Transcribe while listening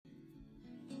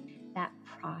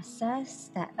process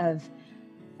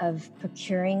of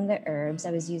procuring the herbs.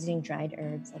 I was using dried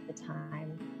herbs at the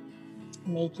time,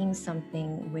 making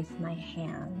something with my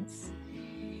hands,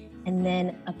 and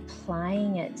then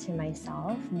applying it to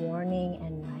myself morning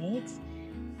and night.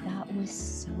 That was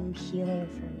so healing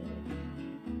for me.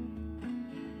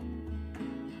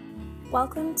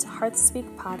 Welcome to Hearth Speak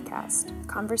Podcast,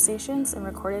 conversations and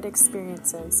recorded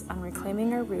experiences on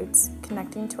reclaiming our roots,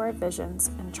 connecting to our visions,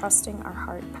 and trusting our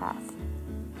heart path.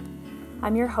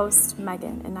 I'm your host,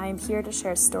 Megan, and I am here to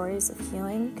share stories of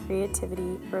healing,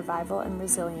 creativity, revival, and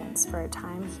resilience for our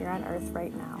time here on Earth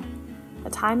right now, a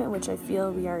time in which I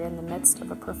feel we are in the midst of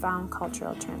a profound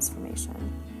cultural transformation.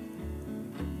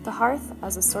 The hearth,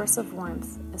 as a source of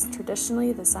warmth, is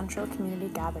traditionally the central community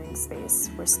gathering space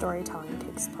where storytelling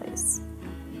takes place.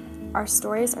 Our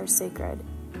stories are sacred,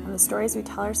 and the stories we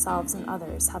tell ourselves and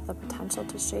others have the potential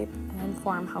to shape and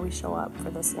inform how we show up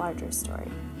for this larger story.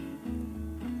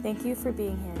 Thank you for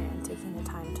being here and taking the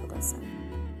time to listen.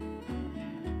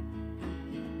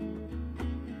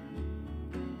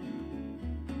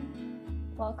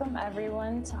 Welcome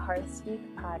everyone to Hearth Speak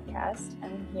Podcast.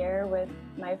 I'm here with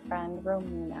my friend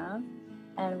Romina,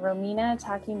 and Romina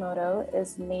Takimoto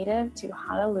is native to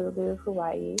Honolulu,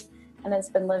 Hawaii, and has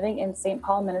been living in St.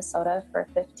 Paul, Minnesota for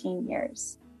 15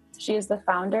 years. She is the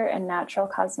founder and natural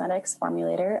cosmetics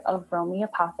formulator of Romi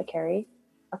Apothecary,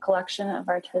 a collection of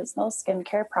artisanal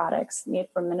skincare products made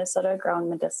from Minnesota-grown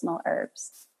medicinal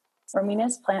herbs.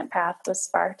 Romina's plant path was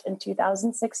sparked in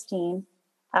 2016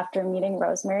 after meeting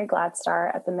Rosemary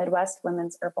Gladstar at the Midwest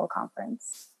Women's Herbal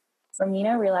Conference.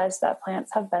 Romina realized that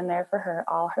plants have been there for her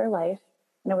all her life,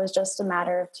 and it was just a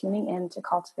matter of tuning in to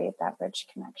cultivate that rich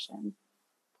connection.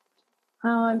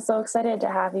 Oh, I'm so excited to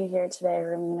have you here today,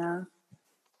 Romina.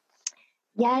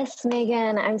 Yes,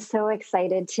 Megan, I'm so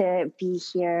excited to be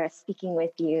here speaking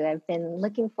with you. I've been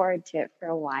looking forward to it for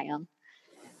a while.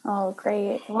 Oh,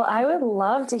 great. Well, I would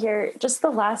love to hear just the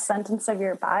last sentence of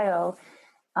your bio.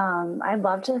 I'd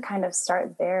love to kind of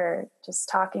start there, just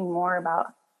talking more about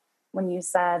when you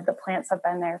said the plants have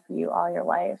been there for you all your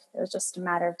life. It was just a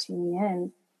matter of tuning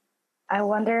in. I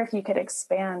wonder if you could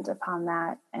expand upon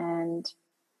that and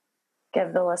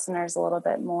give the listeners a little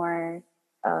bit more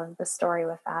of the story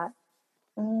with that.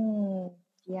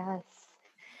 Yes.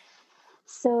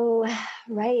 So,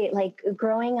 right, like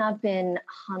growing up in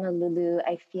Honolulu,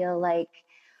 I feel like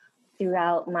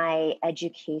throughout my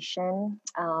education,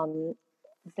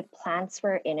 the plants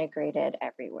were integrated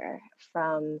everywhere,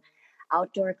 from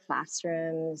outdoor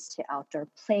classrooms to outdoor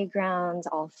playgrounds,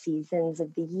 all seasons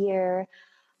of the year.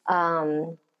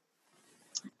 I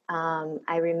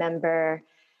remember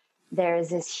there's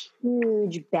this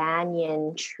huge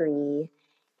banyan tree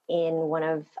in one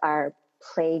of our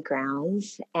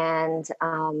playgrounds, and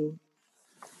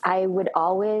I would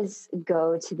always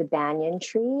go to the banyan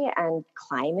tree and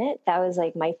climb it. That was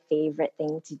like my favorite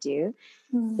thing to do.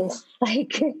 This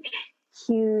like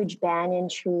huge banyan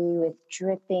tree with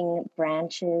dripping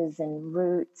branches and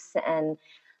roots and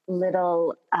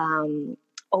little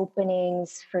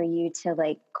openings for you to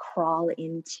like crawl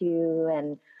into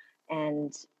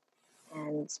and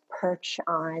perch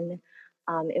on.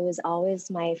 It was always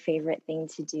my favorite thing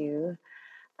to do.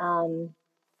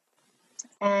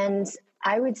 And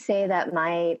I would say that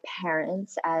my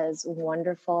parents, as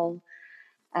wonderful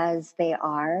as they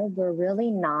are, were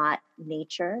really not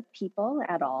nature people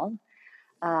at all.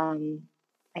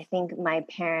 I think my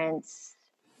parents,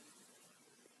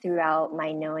 throughout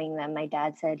my knowing them, my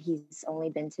dad said he's only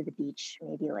been to the beach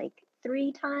maybe like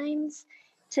 3 times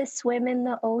to swim in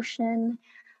the ocean.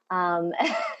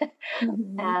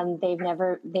 They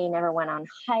never went on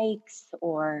hikes,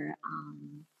 or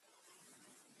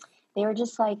they were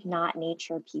just like not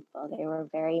nature people. They were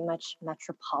very much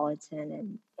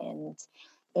metropolitan and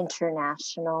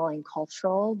international and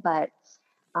cultural. But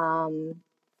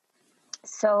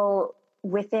so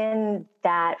within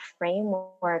that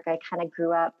framework, I kind of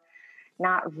grew up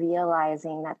not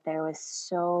realizing that there was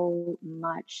so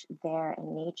much there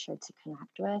in nature to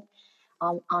connect with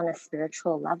on a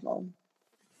spiritual level.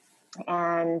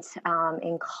 And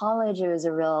in college, it was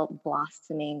a real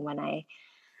blossoming when I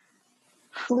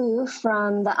flew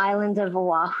from the island of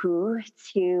Oahu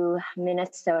to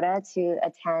Minnesota to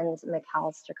attend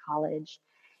Macalester College.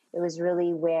 It was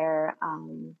really where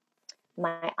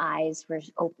my eyes were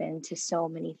open to so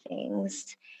many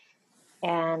things.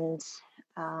 And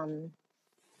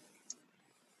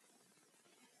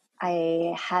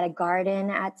I had a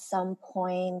garden at some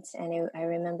point, and I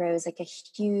remember it was like a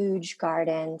huge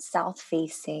garden,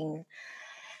 south-facing.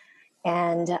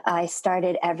 And I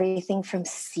started everything from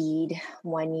seed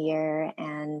one year,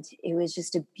 and it was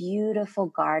just a beautiful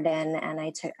garden. And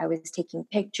I was taking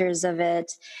pictures of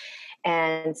it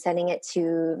and sending it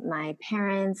to my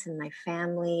parents and my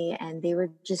family, and they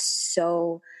were just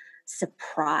so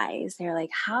surprised. They're like,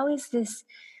 "How is this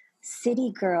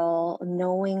city girl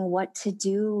knowing what to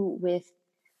do with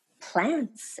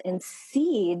plants and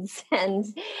seeds?" And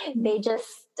they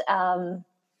just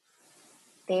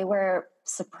they were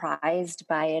surprised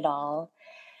by it all.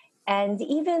 And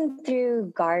even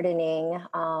through gardening,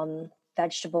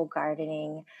 vegetable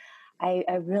gardening, I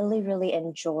really, really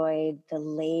enjoyed the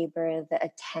labor, the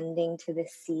attending to the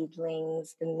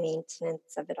seedlings, the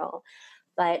maintenance of it all.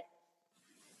 But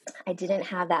I didn't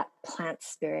have that plant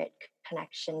spirit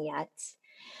connection yet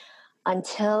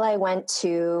until I went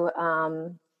to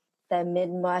the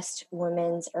Midwest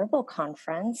Women's Herbal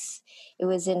Conference. It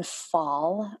was in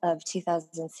fall of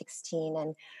 2016,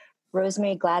 and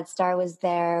Rosemary Gladstar was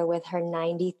there with her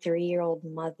 93-year-old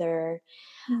mother.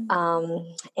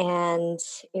 And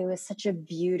it was such a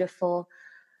beautiful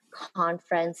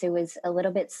conference. It was a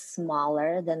little bit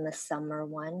smaller than the summer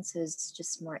one, so it was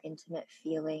just more intimate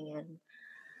feeling.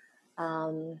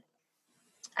 And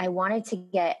I wanted to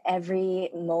get every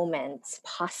moment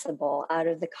possible out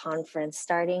of the conference,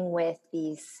 starting with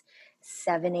these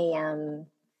 7 a.m.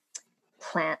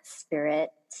 plant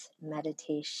spirit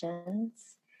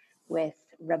meditations with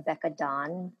Rebecca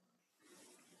Dawn.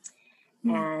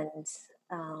 And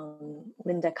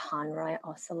Linda Conroy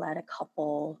also led a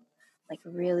couple like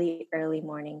really early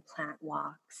morning plant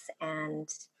walks. And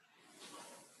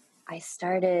I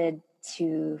started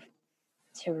to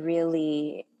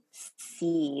really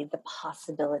see the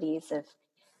possibilities of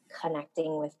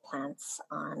connecting with plants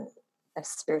on a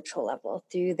spiritual level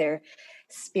through their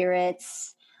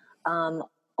spirits,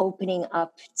 opening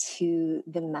up to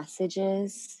the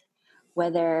messages,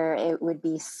 whether it would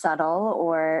be subtle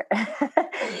or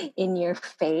in your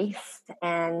face.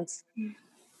 And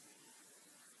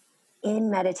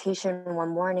in meditation one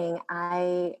morning,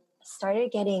 I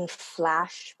started getting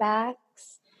flashbacks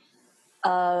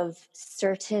of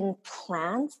certain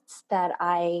plants that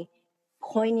I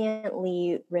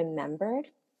poignantly remembered,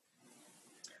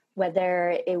 whether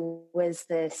it was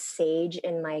the sage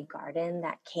in my garden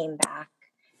that came back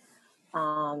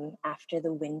after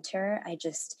the winter.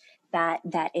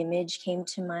 That image came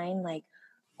to mind, like,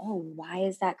 oh, why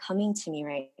is that coming to me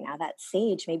right now?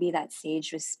 Maybe that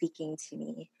sage was speaking to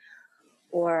me.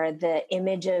 Or the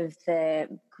image of the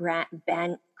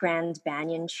grand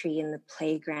banyan tree in the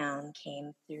playground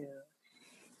came through.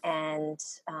 And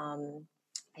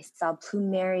I saw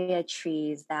plumeria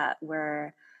trees that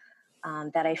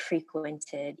I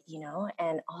frequented,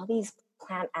 and all these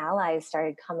plant allies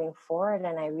started coming forward,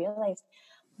 and I realized,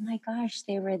 oh my gosh,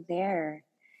 they were there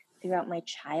throughout my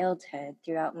childhood,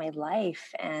 throughout my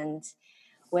life, and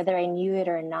whether I knew it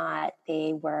or not,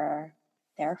 they were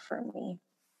there for me.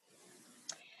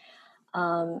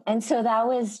 And so that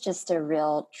was just a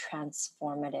real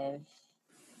transformative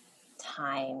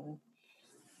time.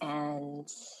 And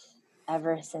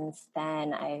ever since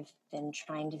then, I've been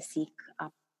trying to seek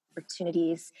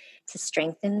opportunities to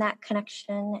strengthen that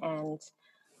connection and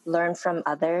learn from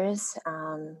others,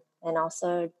 and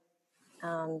also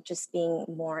just being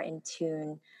more in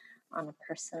tune on a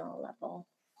personal level.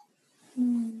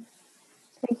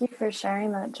 Thank you for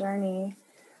sharing that journey.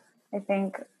 I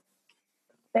think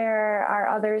there are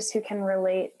others who can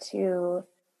relate to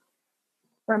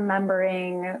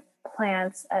remembering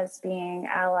plants as being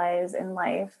allies in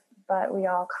life, but we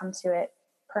all come to it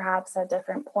perhaps at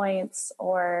different points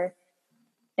or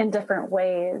in different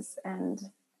ways. And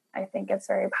I think it's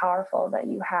very powerful that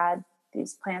you had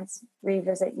these plants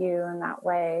revisit you in that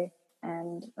way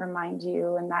and remind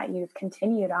you, and that you've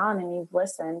continued on and you've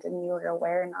listened and you were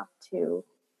aware enough to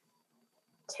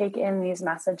take in these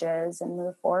messages and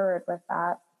move forward with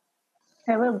that.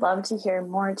 I would love to hear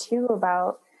more too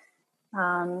about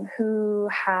who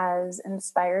has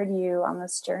inspired you on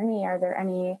this journey. Are there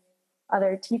any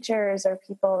other teachers or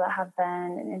people that have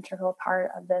been an integral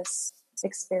part of this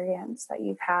experience that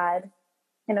you've had?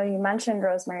 You mentioned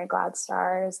Rosemary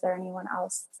Gladstar. Is there anyone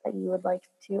else that you would like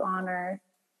to honor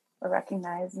or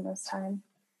recognize in this time?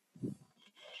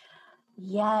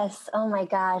 Yes. Oh my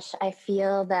gosh. I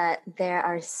feel that there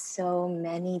are so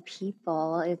many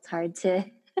people. It's hard to,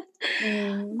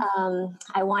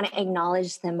 I want to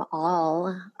acknowledge them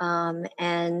all.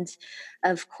 And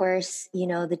of course,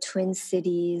 the Twin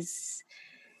Cities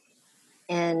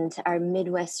and our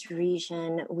Midwest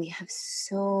region, we have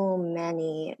so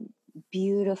many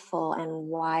beautiful and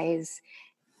wise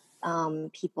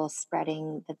people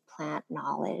spreading the plant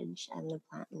knowledge and the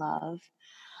plant love.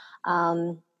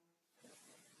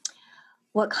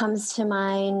 What comes to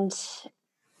mind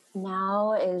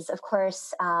now is, of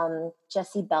course,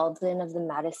 Jessie Belden of the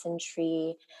Medicine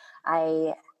Tree.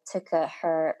 I took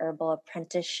her herbal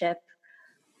apprenticeship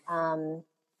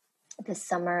the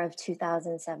summer of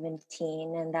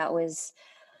 2017, and that was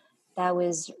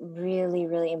really,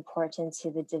 really important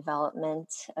to the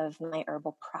development of my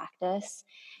herbal practice.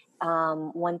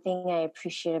 One thing I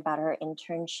appreciate about her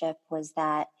internship was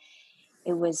that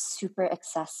it was super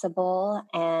accessible,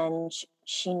 and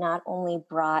she not only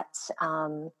brought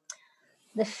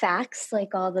the facts,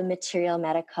 like all the materia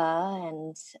medica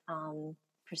and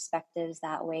perspectives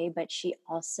that way, but she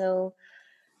also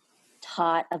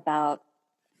taught about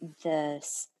the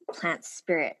plant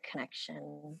spirit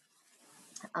connection.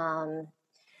 Anna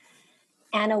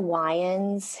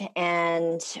Wyans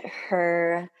and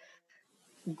her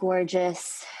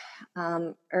gorgeous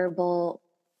herbal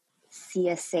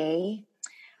CSA,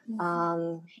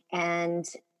 and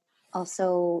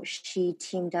also she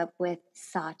teamed up with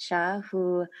Sacha,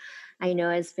 who I know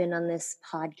has been on this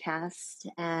podcast,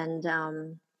 and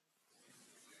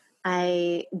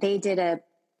they did a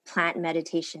plant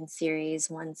meditation series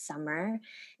one summer,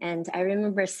 and I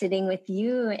remember sitting with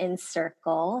you in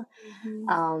circle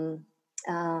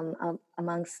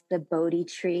amongst the Bodhi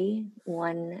tree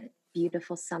one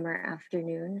beautiful summer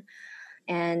afternoon,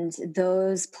 and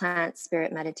those plant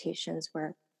spirit meditations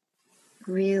were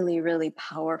really, really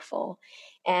powerful.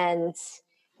 And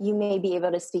you may be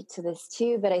able to speak to this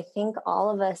too, but I think all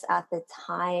of us at the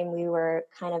time we were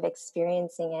kind of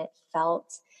experiencing it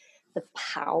felt the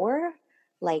power,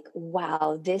 like,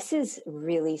 wow, this is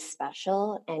really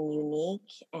special and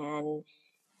unique, and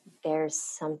there's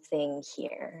something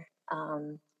here.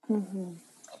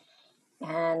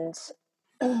 And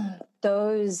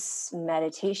those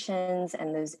meditations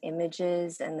and those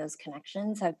images and those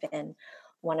connections have been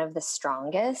one of the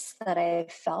strongest that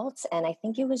I've felt. And I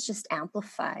think it was just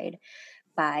amplified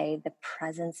by the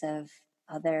presence of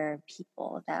other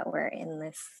people that were in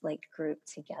this like group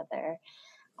together.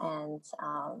 And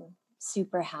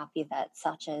super happy that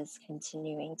Sacha is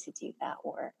continuing to do that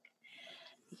work,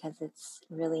 because it's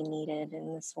really needed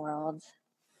in this world.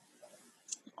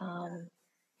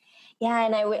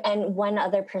 Yeah, and one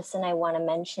other person I want to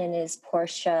mention is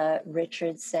Portia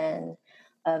Richardson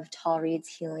of Tall Reeds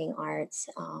Healing Arts.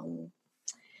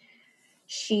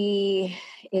 She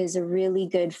is a really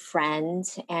good friend,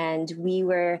 and we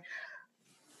were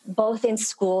both in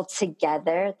school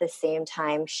together at the same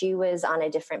time. She was on a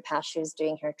different path. She was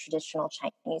doing her traditional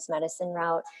Chinese medicine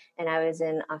route, and I was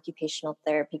in occupational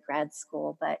therapy grad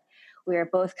school. But we were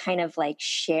both kind of like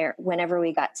share whenever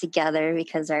we got together,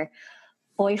 because our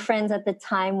boyfriends at the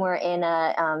time were in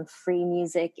a free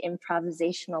music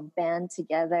improvisational band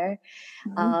together.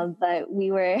 But we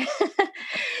were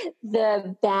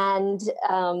the band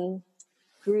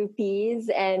groupies,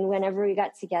 and whenever we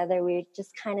got together, we would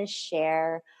just kind of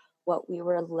share what we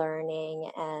were learning.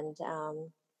 And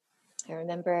I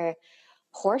remember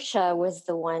Portia was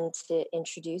the one to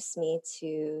introduce me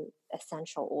to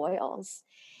essential oils.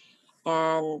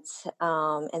 And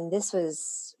this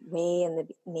was way in the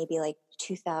maybe like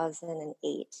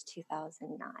 2008,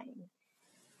 2009.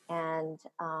 And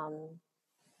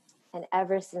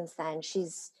ever since then,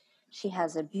 she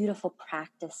has a beautiful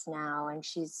practice now, and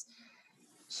she's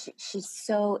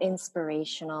so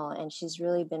inspirational, and she's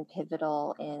really been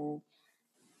pivotal in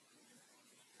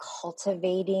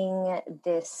cultivating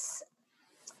this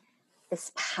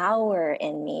power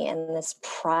in me and this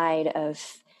pride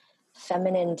of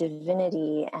feminine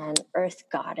divinity and earth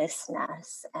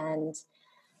goddessness. And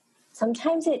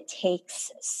sometimes it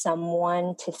takes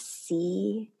someone to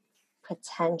see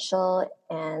potential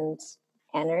and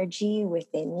energy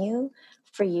within you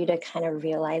for you to kind of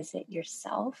realize it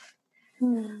yourself.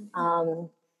 And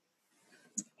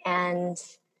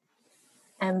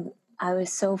I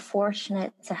was so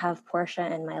fortunate to have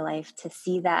Portia in my life to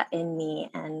see that in me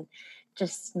and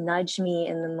just nudge me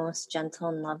in the most gentle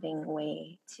and loving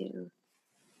way to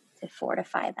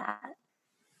fortify that.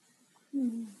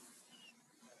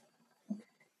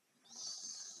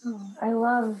 I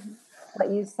love what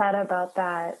you said about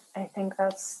that. I think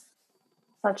that's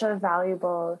such a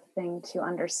valuable thing to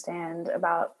understand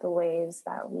about the ways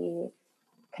that we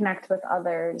connect with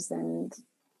others and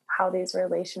how these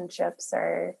relationships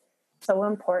are so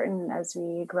important as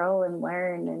we grow and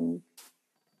learn and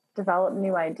develop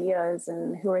new ideas,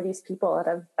 and who are these people that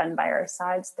have been by our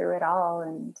sides through it all.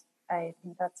 And I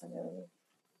think that's a really,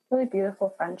 really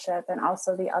beautiful friendship. And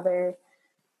also the other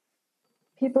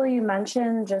people you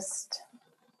mentioned, just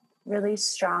really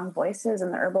strong voices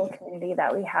in the herbal community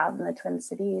that we have in the Twin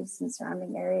Cities and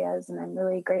surrounding areas. And I'm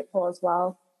really grateful as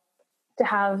well to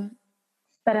have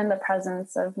been in the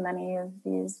presence of many of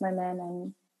these women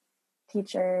and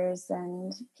teachers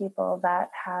and people that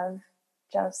have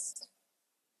just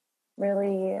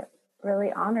really,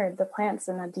 really honored the plants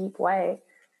in a deep way.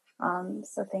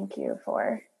 So thank you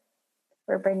for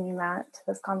bringing that to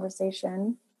this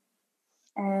conversation.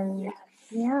 And Yes.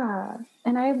 yeah,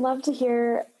 and I'd love to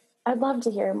hear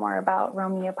more about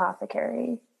Romy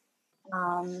Apothecary.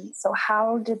 So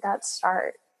how did that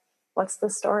start? What's the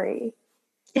story?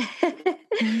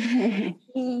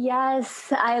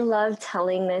 Yes, I love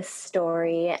telling this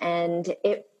story, and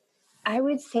I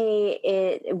would say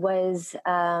it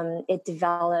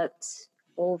developed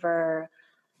over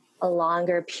a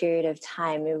longer period of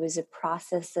time. It was a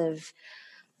process of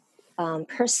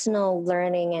personal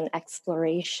learning and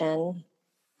exploration.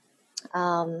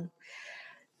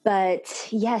 But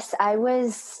yes,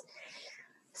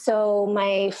 so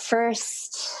my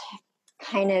first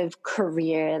kind of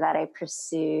career that I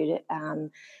pursued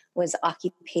was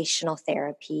occupational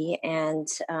therapy. And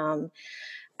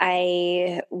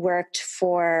I worked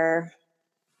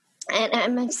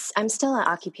and I'm still an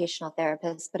occupational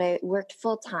therapist, but I worked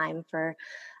full time for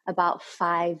about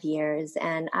 5 years,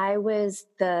 and I was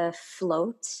the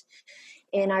float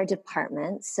in our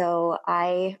department. So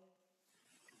I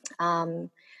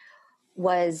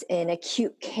was in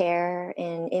acute care,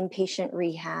 in inpatient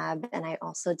rehab, and I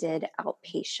also did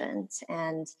outpatient.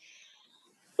 And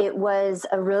it was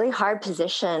a really hard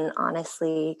position,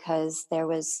 honestly, because there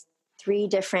was 3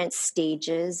 different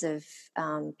stages of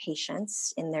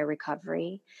patients in their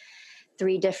recovery,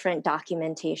 3 different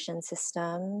documentation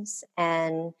systems,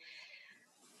 and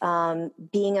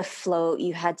being a float,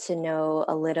 you had to know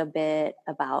a little bit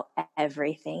about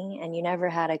everything, and you never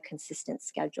had a consistent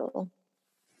schedule.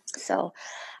 So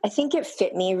I think it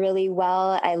fit me really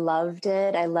well. I loved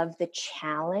it. I loved the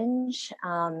challenge,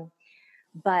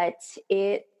 but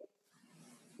it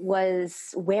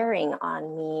was wearing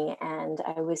on me, and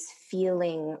I was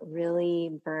feeling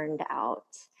really burned out.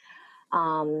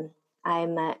 I'm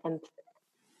an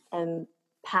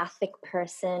empathic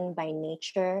person by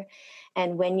nature,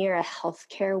 and when you're a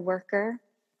healthcare worker,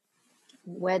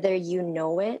 whether you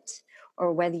know it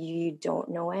or whether you don't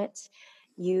know it,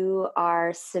 you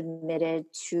are submitted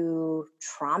to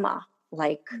trauma,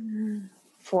 like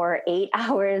for 8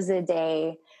 hours a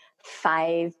day,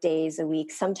 5 days a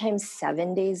week, sometimes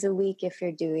 7 days a week if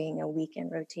you're doing a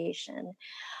weekend rotation.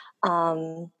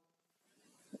 And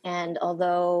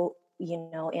although,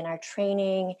 in our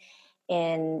training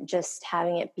and just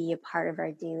having it be a part of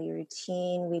our daily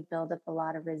routine, we build up a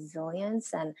lot of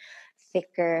resilience and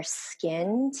thicker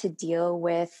skin to deal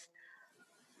with,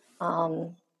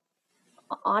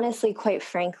 honestly, quite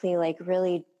frankly, like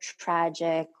really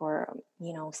tragic or,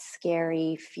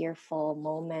 scary, fearful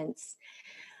moments.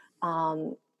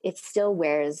 It still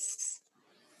wears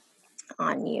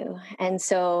on you. And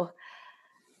so,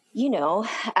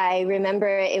 I remember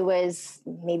it was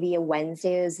maybe a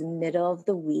Wednesday, it was the middle of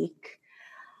the week.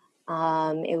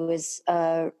 It was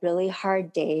a really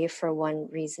hard day for one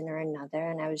reason or another,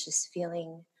 and I was just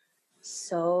feeling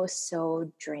so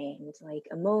drained, like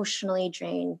emotionally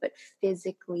drained, but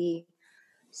physically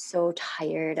so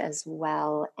tired as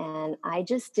well. And I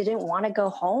just didn't want to go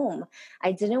home.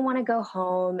 I didn't want to go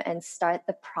home and start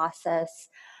the process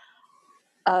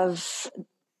of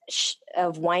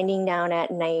winding down at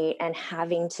night and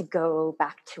having to go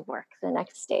back to work the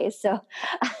next day. So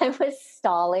I was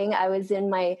stalling. I was in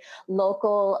my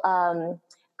local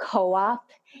co-op,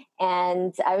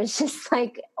 and I was just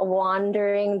like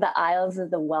wandering the aisles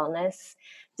of the wellness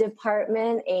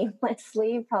department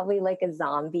aimlessly, probably like a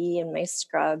zombie in my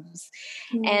scrubs.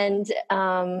 And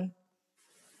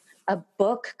a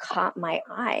book caught my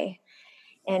eye,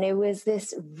 and it was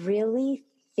this really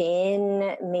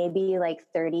thin, maybe like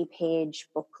 30-page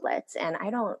booklet. And I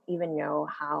don't even know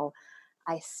how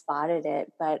I spotted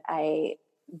it, but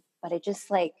it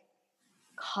just like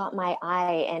caught my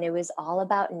eye, and it was all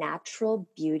about natural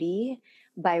beauty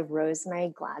by Rosemary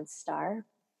Gladstar.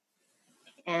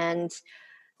 And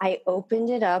I opened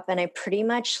it up, and I pretty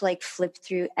much like flipped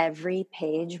through every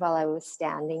page while I was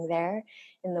standing there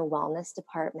in the wellness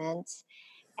department.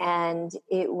 And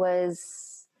it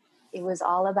was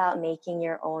all about making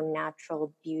your own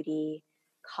natural beauty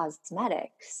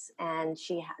cosmetics. And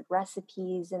she had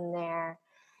recipes in there.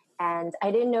 And I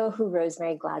didn't know who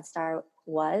Rosemary Gladstar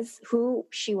was, who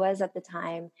she was at the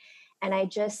time. And I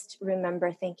just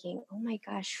remember thinking, oh my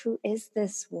gosh, who is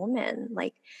this woman?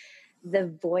 Like, the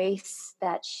voice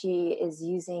that she is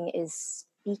using is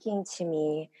speaking to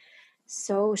me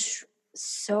so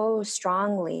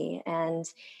strongly. And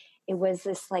it was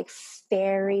this like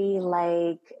fairy,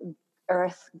 like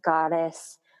earth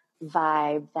goddess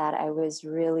vibe that I was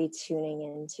really tuning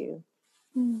into.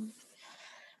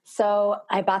 So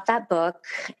I bought that book,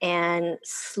 and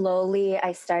slowly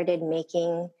I started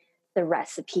making the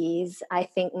recipes. I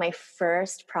think my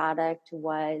first product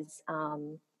was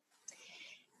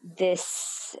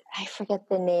this, I forget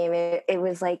the name. It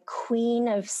was like Queen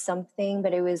of something,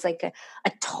 but it was like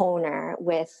a toner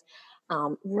with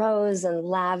rose and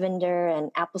lavender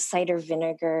and apple cider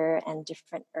vinegar and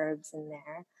different herbs in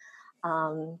there.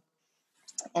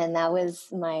 And that was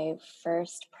my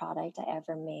first product I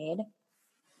ever made.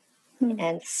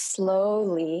 And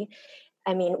slowly,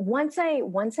 I mean, once I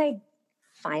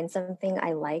find something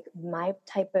I like, my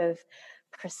type of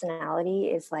personality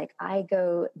is like, I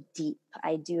go deep.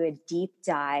 I do a deep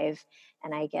dive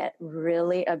and I get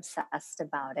really obsessed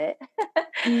about it.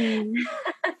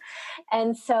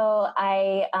 And so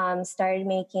I started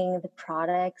making the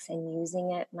products and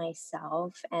using it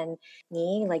myself. And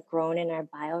me, like grown in our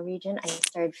bioregion, I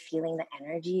started feeling the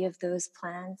energy of those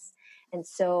plants. And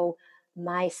so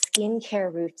my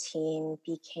skincare routine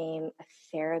became a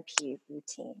therapy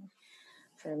routine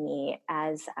for me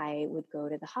as I would go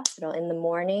to the hospital. In the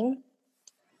morning,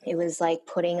 it was like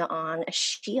putting on a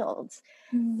shield,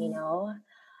 you know,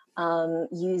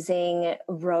 using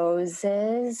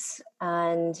roses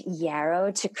and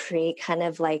yarrow to create kind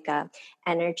of like a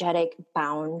energetic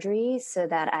boundary so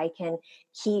that I can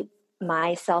keep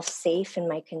myself safe in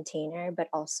my container, but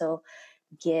also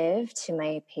give to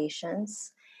my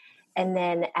patients. And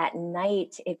then at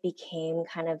night, it became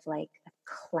kind of like a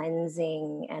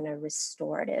cleansing and a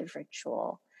restorative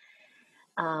ritual.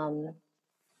 And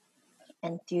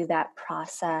through that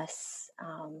process,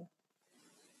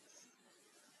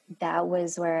 that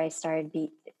was where I started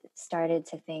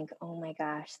to think, oh my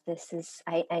gosh,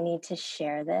 I need to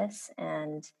share this,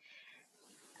 and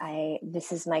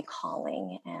this is my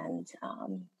calling. And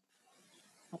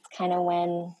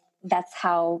that's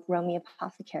how Romy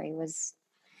Apothecary was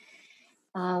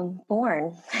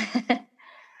born.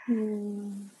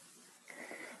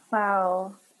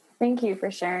 Wow. Thank you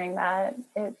for sharing that.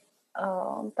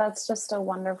 That's just a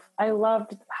wonderful, I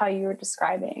loved how you were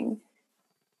describing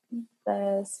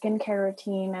the skincare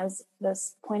routine as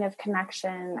this point of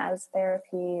connection, as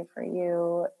therapy for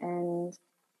you, and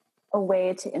a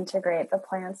way to integrate the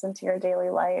plants into your daily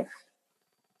life.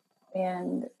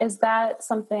 And is that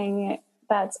something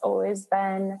that's always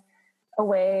been a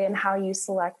way in how you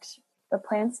select the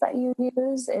plants that you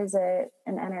use? Is it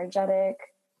an energetic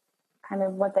kind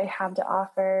of what they have to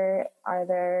offer? Are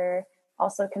there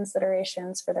also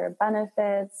considerations for their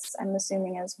benefits, I'm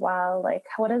assuming, as well? Like,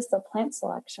 what is the plant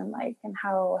selection like, and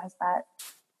how has that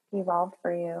evolved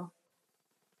for you?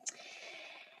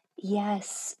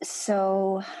 Yes.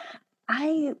 So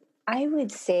I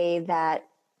would say that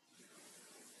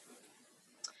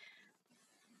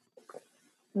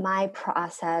my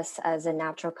process as a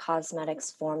natural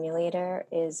cosmetics formulator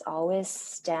is always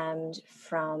stemmed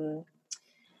from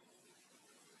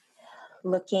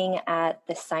looking at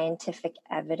the scientific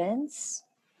evidence,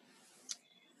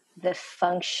 the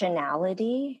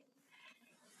functionality,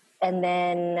 and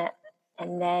then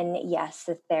yes,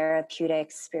 the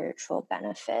therapeutic spiritual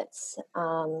benefits.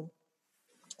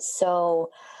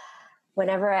 So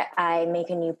whenever I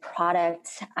make a new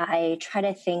product, I try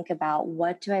to think about,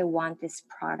 what do I want this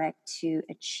product to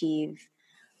achieve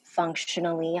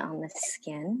functionally on the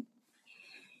skin?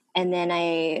 And then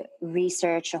I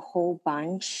research a whole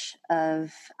bunch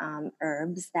of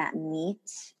herbs that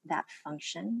meet that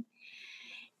function.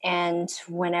 And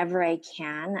whenever I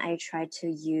can, I try to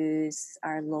use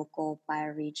our local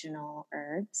bioregional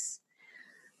herbs.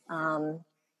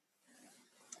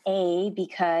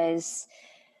 Because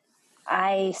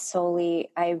I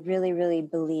really, really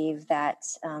believe that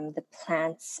the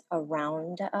plants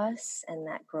around us and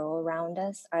that grow around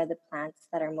us are the plants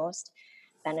that are most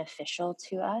beneficial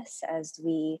to us as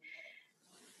we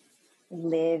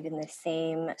live in the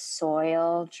same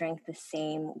soil, drink the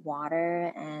same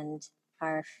water, and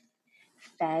are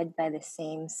fed by the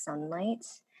same sunlight.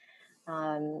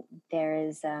 There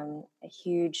is a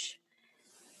huge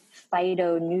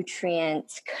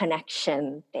phytonutrient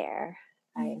connection there,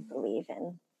 I believe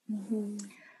in.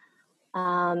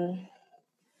 And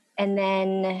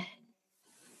then,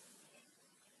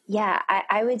 yeah,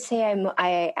 I would say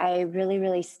I really,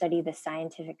 really study the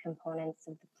scientific components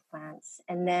of the plants.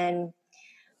 And then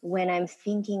when I'm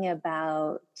thinking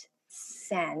about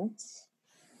scent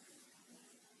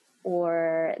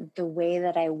or the way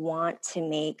that I want to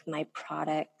make my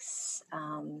products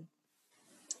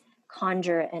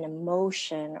conjure an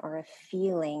emotion or a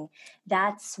feeling,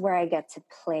 that's where I get to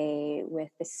play with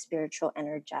the spiritual,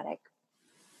 energetic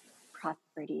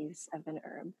properties of an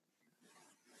herb.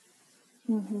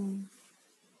 Mm-hmm.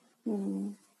 Mm-hmm.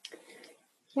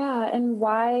 Yeah, and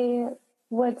why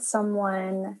would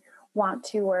someone want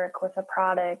to work with a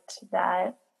product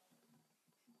that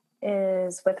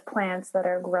is with plants that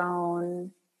are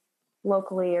grown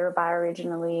locally or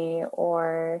bioregionally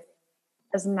or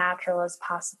as natural as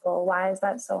possible? Why is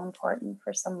that so important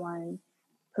for someone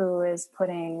who is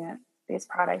putting these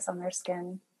products on their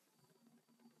skin?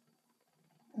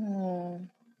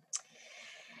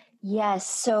 Yes.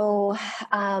 So,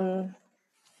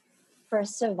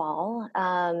 first of all,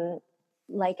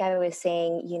 like I was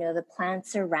saying, the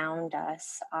plants around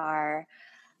us are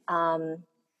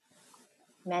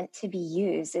meant to be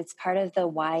used. It's part of the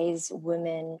wise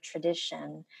women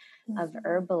tradition of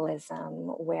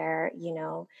herbalism, where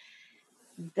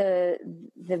the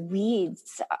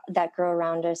weeds that grow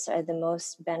around us are the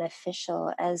most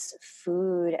beneficial as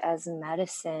food, as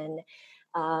medicine.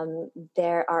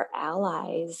 They're our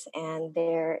allies, and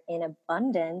they're in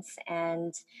abundance,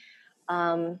 and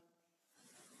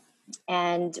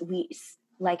we,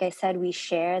 like I said, we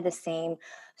share the same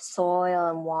soil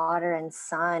and water and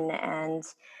sun, and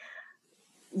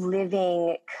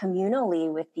living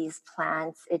communally with these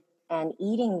plants, and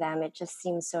eating them, it just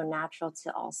seems so natural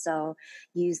to also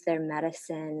use their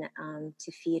medicine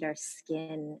to feed our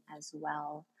skin as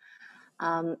well.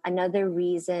 Another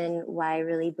reason why I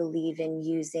really believe in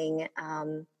using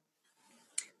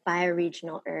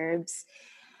bioregional herbs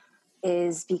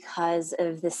is because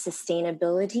of the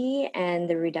sustainability and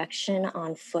the reduction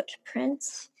on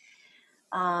footprint.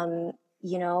 Us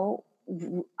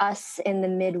in the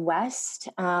Midwest,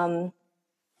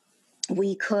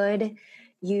 we could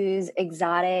use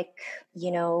exotic,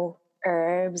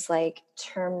 herbs like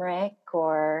turmeric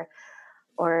or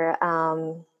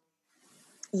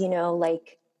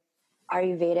like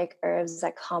Ayurvedic herbs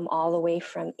that come all the way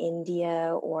from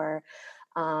India, or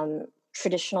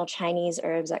traditional Chinese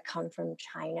herbs that come from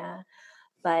China.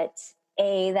 But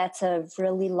A, that's a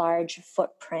really large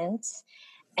footprint.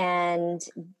 And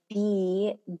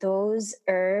B, those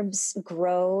herbs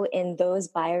grow in those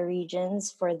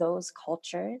bioregions for those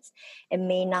cultures. It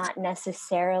may not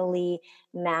necessarily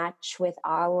match with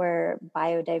our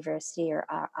biodiversity or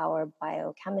our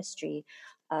biochemistry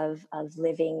of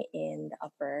living in the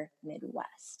upper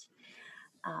Midwest.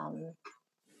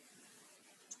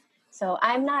 So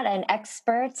I'm not an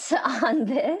expert on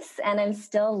this, and I'm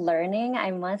still learning,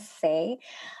 I must say.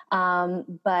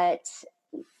 But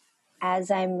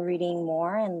as I'm reading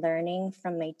more and learning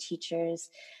from my teachers,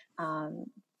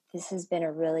 this has been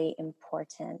a really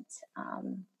important,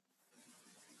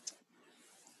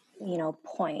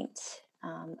 point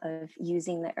of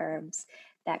using the herbs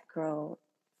that grow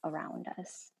around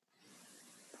us.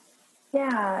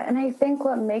 Yeah, and I think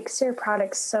what makes your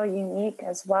products so unique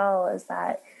as well is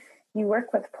that you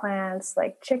work with plants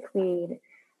like chickweed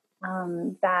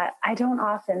that I don't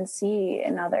often see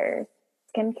in other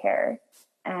skincare.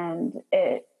 And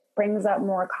it brings up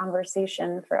more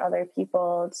conversation for other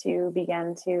people to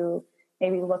begin to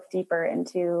maybe look deeper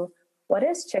into what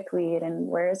is chickweed and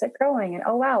where is it growing? And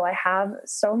oh, wow, I have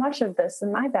so much of this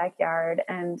in my backyard.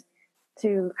 And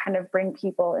to kind of bring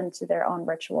people into their own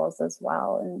rituals as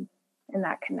well, and in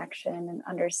that connection and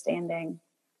understanding.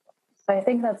 So I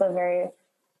think that's a very,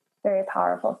 very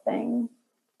powerful thing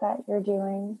that you're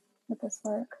doing with this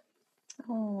work.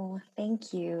 Oh,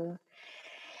 thank you.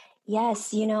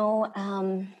 Yes,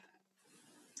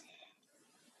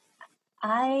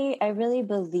 I really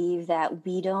believe that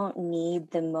we don't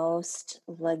need the most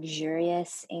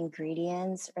luxurious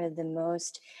ingredients or the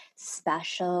most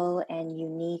special and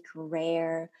unique,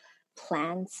 rare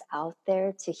plants out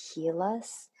there to heal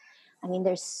us. I mean,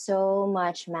 there's so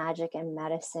much magic and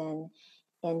medicine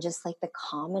in just like the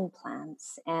common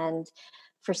plants. And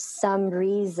for some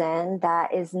reason,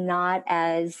 that is not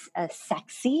as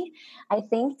sexy, I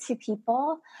think, to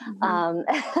people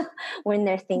when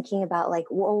they're thinking about like,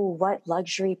 whoa, what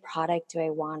luxury product do I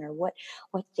want, or what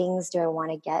things do I want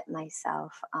to get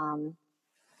myself?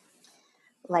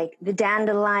 Like the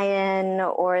dandelion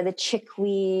or the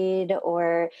chickweed,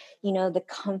 or the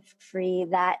comfrey,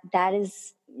 that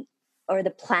is, or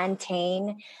the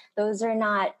plantain. Those are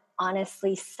not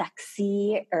honestly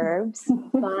sexy herbs,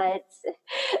 but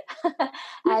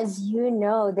as you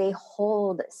know, they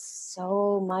hold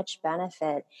so much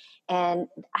benefit. And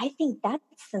I think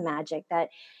that's the magic, that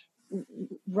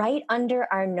right under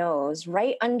our nose,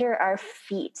 right under our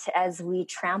feet, as we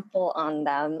trample on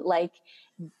them, like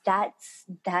that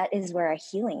is where our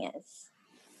healing is.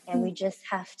 And we just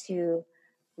have to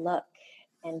look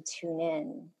and tune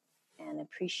in and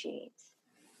appreciate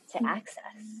to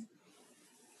access.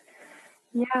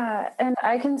 Yeah, and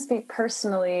I can speak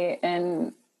personally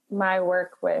in my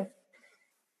work with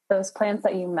those plants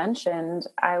that you mentioned.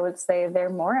 I would say they're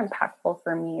more impactful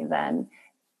for me than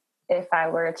if I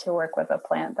were to work with a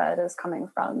plant that is coming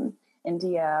from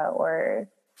India or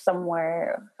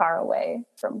somewhere far away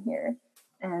from here.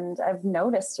 And I've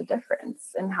noticed a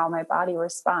difference in how my body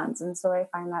responds. And so I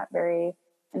find that very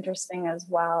interesting as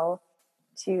well,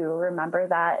 to remember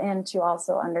that and to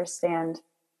also understand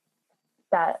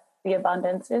that the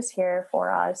abundance is here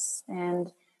for us,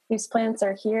 and these plants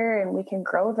are here and we can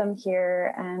grow them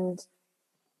here and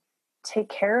take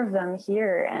care of them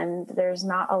here, and there's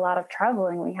not a lot of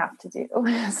traveling we have to do.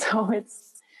 So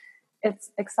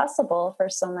it's accessible for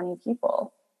so many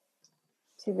people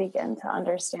to begin to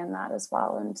understand that as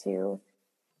well, and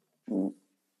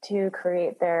to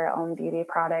create their own beauty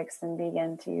products and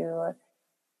begin to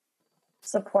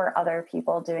support other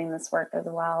people doing this work as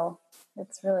well.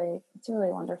 It's really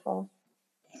wonderful.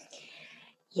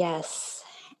 Yes.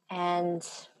 And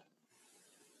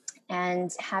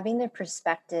having the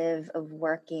perspective of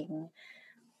working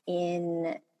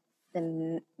within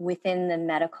the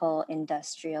medical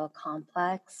industrial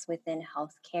complex, within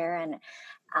healthcare and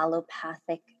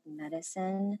allopathic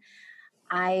medicine,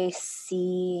 I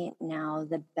see now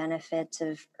the benefits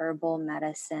of herbal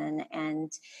medicine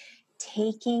and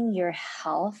taking your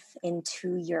health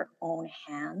into your own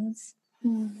hands,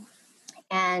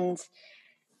 and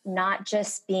not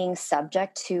just being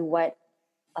subject to what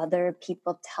other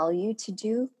people tell you to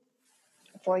do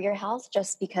for your health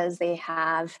just because they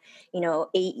have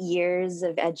 8 years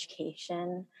of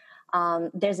education.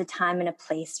 There's a time and a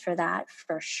place for that,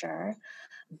 for sure.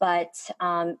 But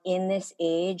in this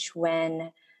age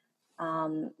when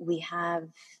we have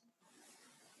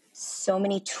so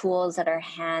many tools at our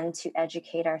hand to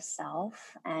educate ourselves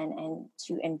and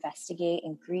to investigate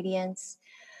ingredients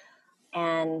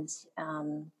and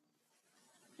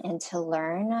to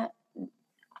learn,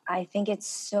 I think it's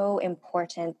so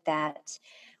important that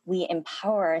we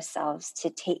empower ourselves to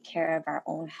take care of our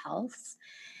own health.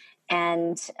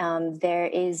 And there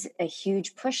is a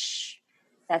huge push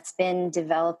that's been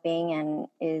developing and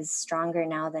is stronger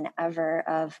now than ever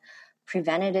of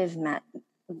preventative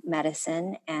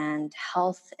medicine and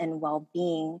health and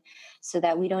well-being, so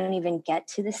that we don't even get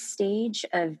to the stage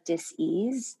of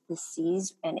disease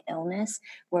and illness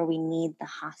where we need the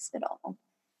hospital.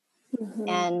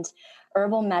 And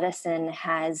herbal medicine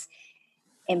has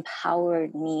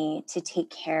empowered me to take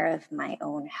care of my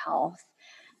own health.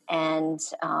 And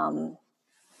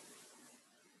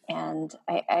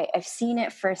I've seen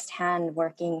it firsthand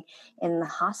working in the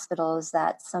hospitals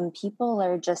that some people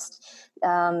are just,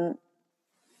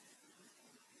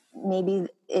 maybe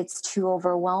it's too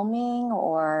overwhelming,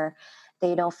 or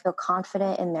they don't feel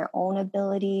confident in their own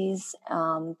abilities.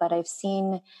 But I've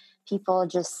seen people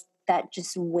just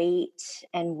wait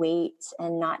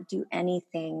and not do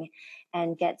anything,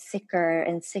 and get sicker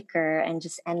and sicker and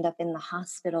just end up in the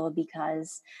hospital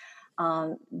because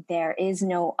there is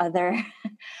no other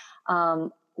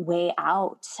way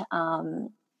out,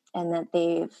 and that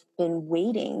they've been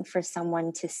waiting for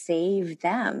someone to save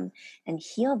them and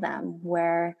heal them,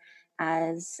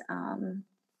 whereas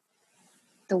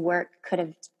the work could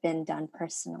have been done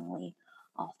personally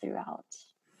all throughout.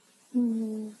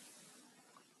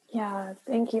 Yeah,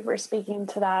 thank you for speaking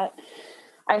to that.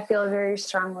 I feel very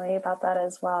strongly about that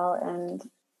as well. And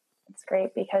it's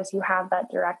great because you have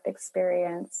that direct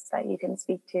experience that you can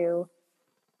speak to,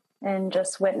 and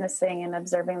just witnessing and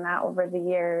observing that over the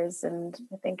years. And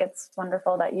I think it's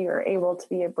wonderful that you are able to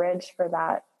be a bridge for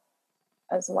that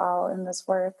as well in this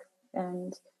work.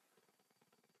 And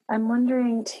I'm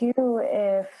wondering too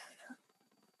if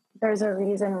there's a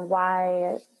reason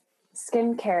why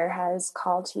skincare has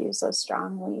called to you so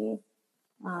strongly.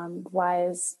 What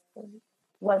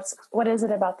is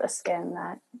it about the skin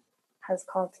that has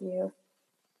called to you?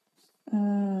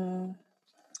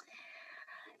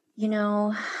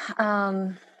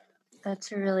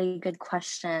 That's a really good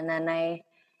question, and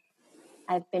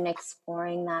I've been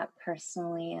exploring that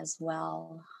personally as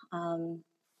well. I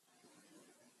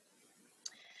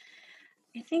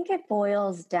think it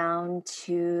boils down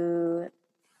to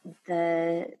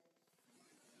the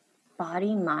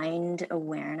body-mind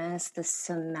awareness, the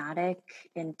somatic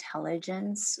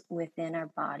intelligence within our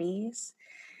bodies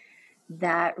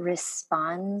that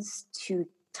responds to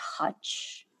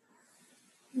touch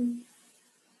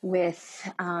with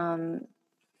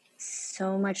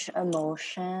so much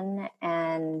emotion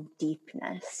and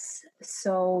deepness.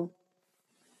 So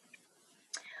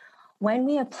when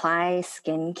we apply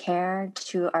skincare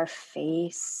to our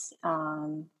face,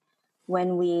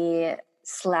 when we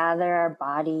slather our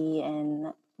body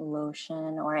in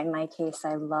lotion, or in my case,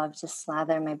 I love to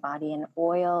slather my body in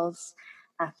oils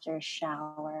after a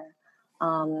shower.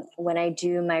 When I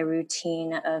do my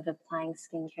routine of applying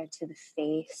skincare to the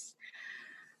face,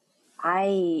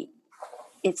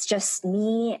 it's just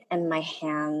me and my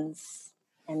hands,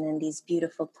 and then these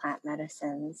beautiful plant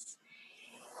medicines.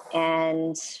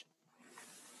 And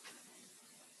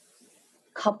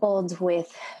coupled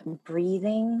with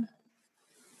breathing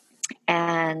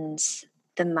and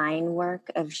the mind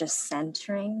work of just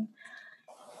centering,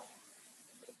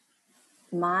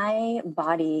 my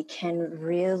body can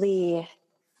really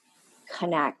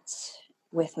connect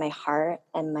with my heart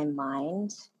and my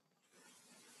mind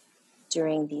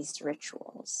during these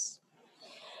rituals.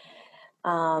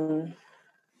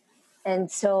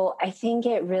 And so I think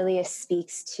it really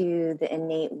speaks to the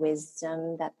innate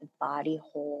wisdom that the body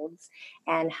holds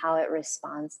and how it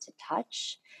responds to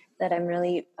touch that I'm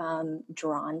really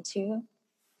drawn to.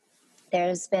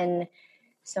 There's been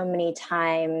so many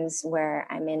times where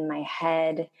I'm in my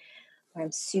head, where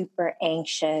I'm super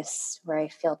anxious, where I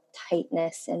feel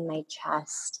tightness in my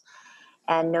chest.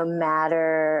 And no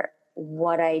matter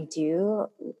what I do,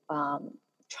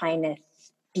 trying to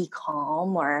be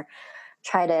calm or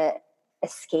try to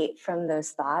escape from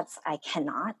those thoughts, I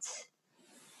cannot.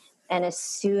 And as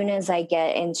soon as I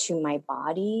get into my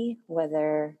body,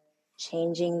 whether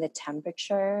changing the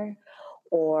temperature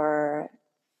or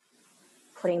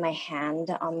putting my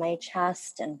hand on my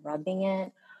chest and rubbing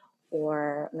it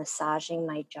or massaging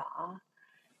my jaw,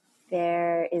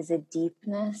 there is a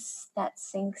deepness that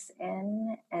sinks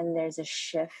in and there's a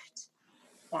shift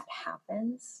that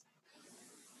happens.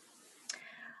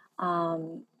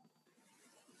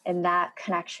 And that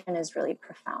connection is really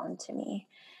profound to me.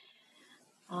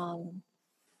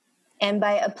 And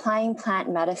by applying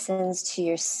plant medicines to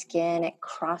your skin, it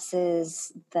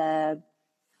crosses into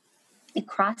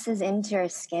our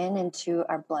skin, into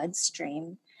our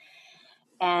bloodstream.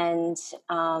 And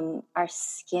our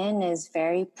skin is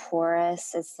very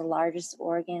porous. It's the largest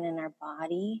organ in our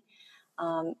body.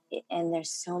 And there's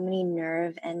so many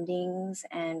nerve endings,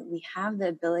 and we have the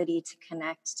ability to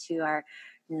connect to our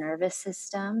nervous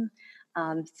system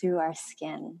through our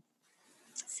skin.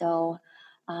 So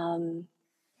I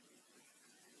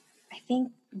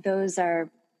think those are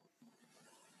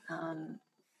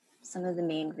some of the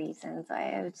main reasons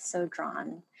I was so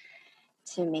drawn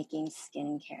to making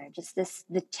skincare. Just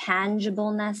the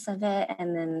tangibleness of it,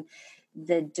 and then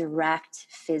the direct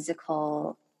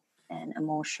physical and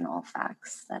emotional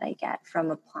effects that I get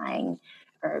from applying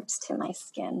herbs to my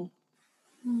skin.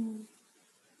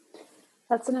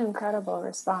 That's an incredible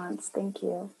response. Thank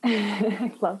you.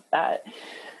 I love that.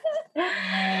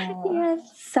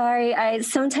 Yes, sorry.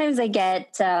 Sometimes I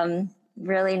get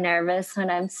really nervous when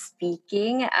I'm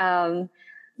speaking. I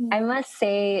must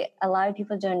say, a lot of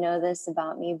people don't know this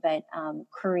about me, but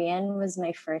Korean was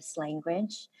my first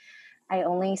language. I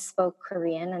only spoke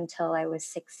Korean until I was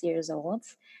 6 years old.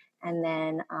 And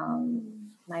then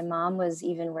my mom was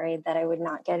even worried that I would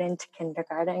not get into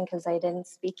kindergarten because I didn't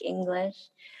speak English.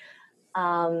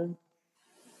 And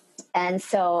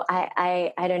so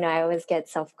I don't know, I always get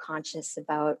self-conscious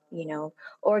about,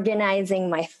 organizing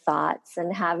my thoughts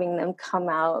and having them come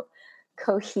out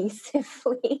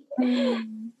cohesively.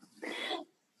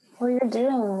 Well, you're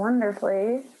doing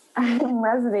wonderfully. I'm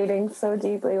resonating so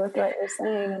deeply with what you're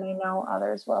saying, and I know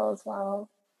others will as well.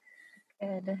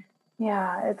 Good.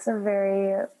 Yeah, it's a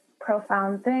very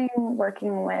profound thing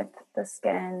working with the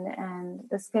skin, and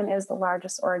the skin is the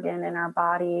largest organ in our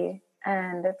body,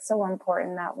 and it's so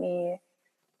important that we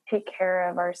take care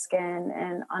of our skin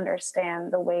and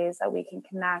understand the ways that we can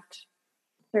connect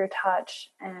through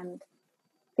touch and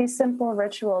these simple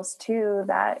rituals too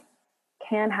that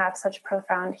can have such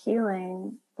profound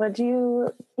healing. Would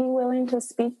you be willing to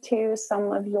speak to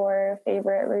some of your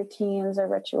favorite routines or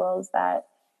rituals that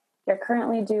you're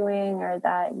currently doing or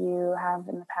that you have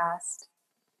in the past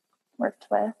worked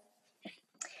with?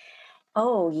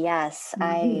 Oh, yes.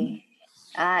 I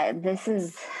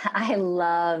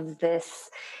love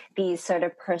these sort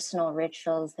of personal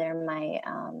rituals. They're my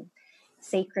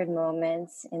sacred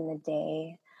moments in the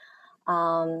day.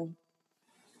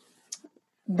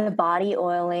 The body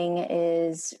oiling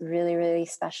is really, really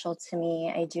special to me.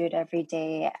 I do it every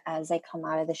day as I come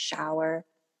out of the shower.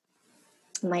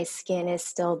 My skin is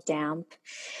still damp,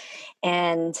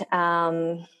 and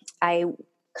I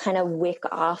kind of wick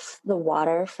off the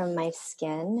water from my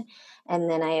skin, and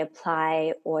then I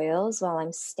apply oils while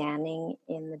I'm standing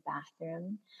in the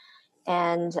bathroom.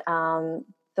 And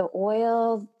the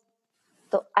oil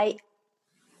I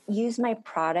use my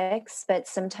products, but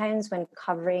sometimes when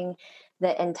covering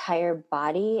the entire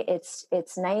body, it's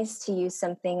nice to use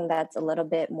something that's a little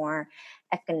bit more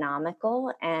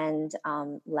economical and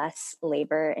less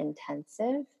labor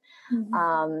intensive.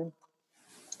 Um,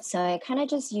 so I kind of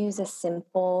just use a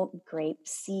simple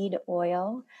grapeseed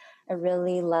oil. I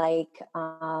really like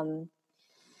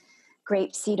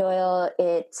grapeseed oil.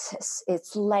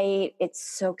 It's light. It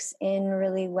soaks in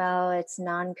really well. It's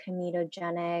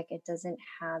non-comedogenic. It doesn't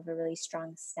have a really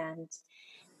strong scent.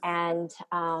 And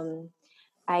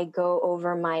I go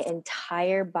over my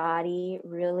entire body,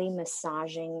 really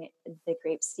massaging the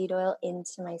grapeseed oil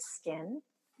into my skin.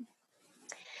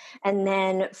 And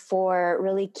then for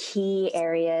really key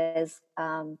areas,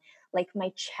 like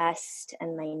my chest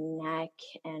and my neck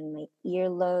and my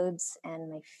earlobes and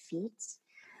my feet,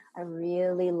 I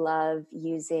really love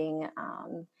using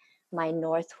my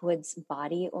Northwoods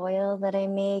body oil that I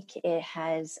make. It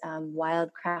has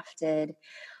wildcrafted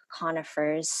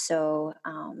conifers, so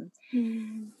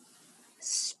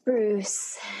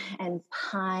spruce and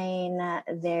pine.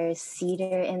 There's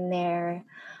cedar in there.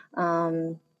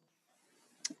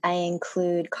 I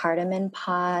include cardamom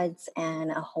pods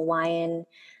and a Hawaiian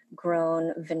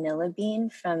grown vanilla bean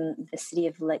from the city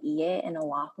of Laie in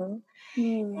Oahu.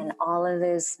 And all of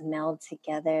those meld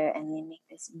together and they make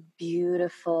this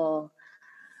beautiful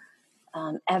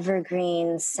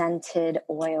evergreen scented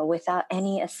oil without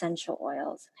any essential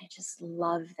oils. I just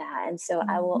love that. And so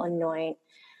I will anoint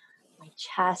my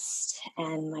chest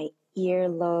and my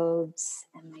earlobes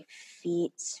and my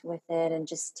feet with it and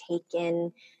just take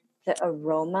in the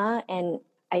aroma. And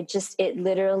it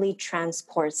literally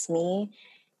transports me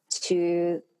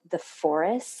to the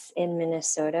forests in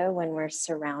Minnesota when we're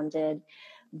surrounded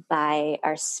by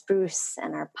our spruce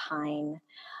and our pine.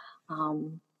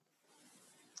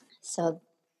 So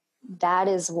that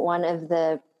is one of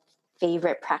the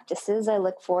favorite practices I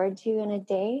look forward to in a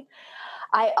day.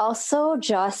 I also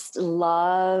just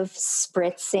love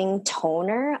spritzing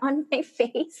toner on my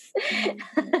face.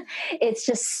 It's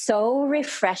just so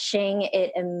refreshing.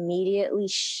 It immediately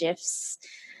shifts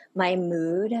my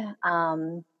mood.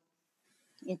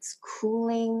 It's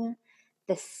cooling.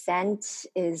 The scent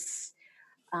is,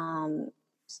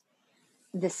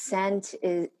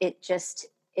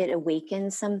 it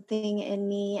awakens something in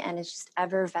me, and it's just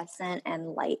effervescent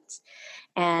and light.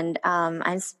 And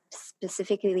I'm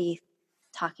specifically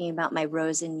talking about my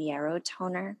rose and yarrow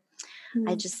toner.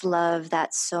 I just love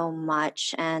that so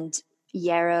much. And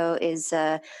yarrow is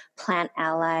a plant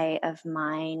ally of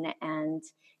mine, and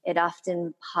it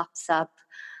often pops up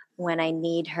when I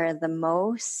need her the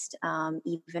most,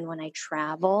 even when I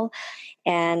travel.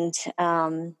 And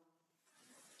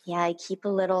I keep a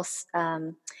little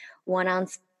 1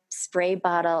 ounce spray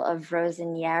bottle of rose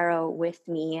and yarrow with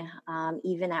me.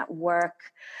 Even at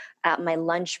work, at my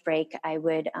lunch break, I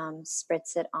would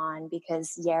spritz it on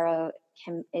because yarrow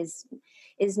is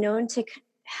known to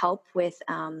help with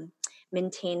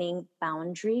maintaining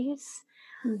boundaries.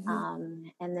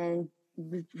 And then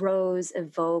rose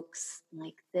evokes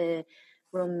like the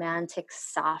romantic,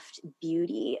 soft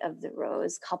beauty of the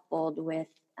rose, coupled with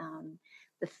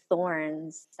the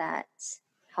thorns that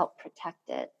help protect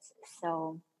it.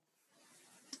 So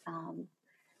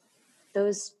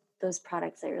those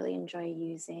products I really enjoy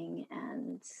using,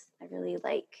 and I really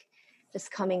like just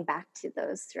coming back to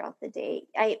those throughout the day.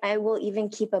 I will even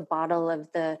keep a bottle of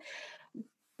the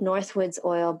Northwoods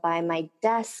oil by my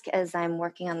desk as I'm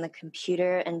working on the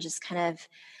computer and just kind of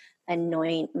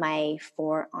anoint my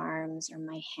forearms or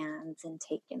my hands and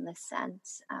take in the scent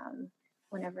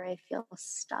whenever I feel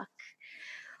stuck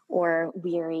or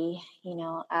weary,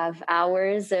 of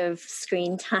hours of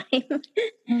screen time.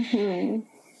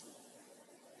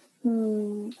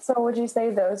 So would you say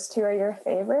those two are your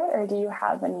favorite, or do you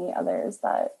have any others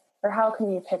or how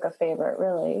can you pick a favorite,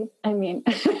 really? I mean,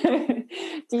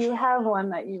 do you have one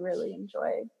that you really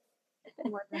enjoy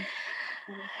more than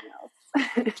anything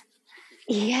else?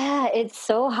 Yeah, it's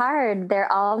so hard.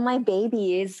 They're all my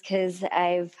babies because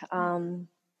I've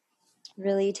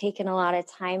really taken a lot of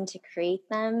time to create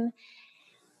them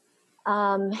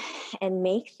and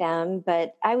make them.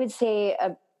 But I would say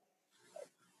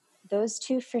those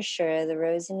two for sure, the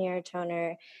Rose and Yarrow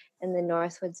toner and the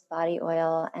Northwoods body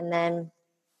oil. And then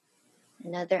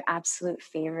another absolute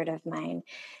favorite of mine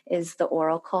is the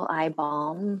Oracle Eye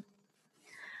Balm.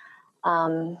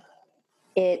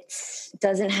 It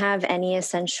doesn't have any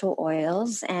essential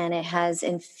oils, and it has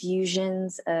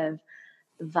infusions of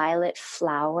violet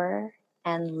flower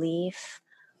and leaf,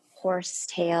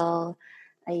 horsetail.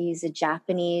 I use a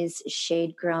Japanese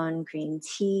shade-grown green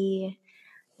tea.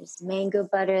 There's mango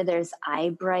butter. There's eye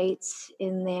bright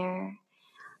in there.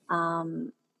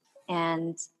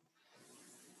 And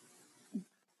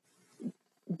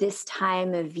this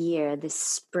time of year, this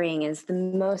spring, is the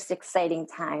most exciting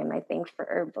time, I think, for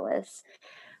herbalists,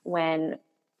 when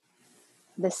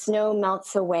the snow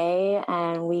melts away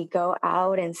and we go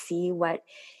out and see what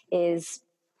is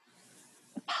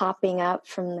popping up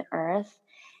from the earth.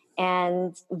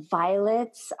 And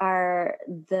violets are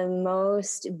the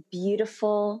most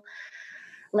beautiful,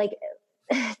 like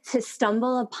to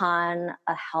stumble upon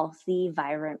a healthy,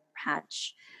 vibrant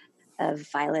patch of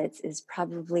violets is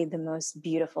probably the most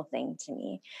beautiful thing to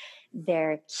me.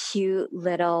 They're cute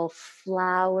little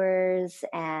flowers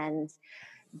and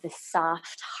the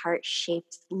soft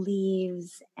heart-shaped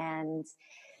leaves and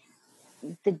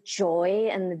the joy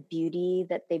and the beauty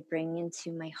that they bring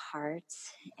into my heart.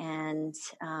 And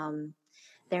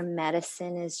their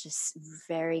medicine is just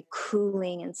very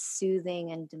cooling and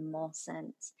soothing and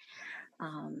demulcent.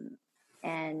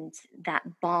 And that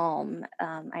balm,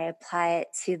 I apply it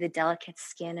to the delicate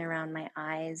skin around my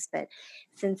eyes, but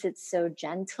since it's so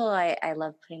gentle, I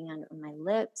love putting it on my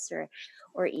lips,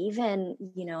 or even,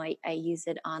 I use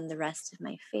it on the rest of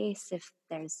my face if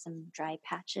there's some dry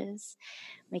patches,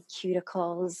 my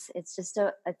cuticles. It's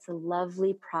a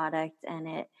lovely product, and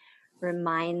it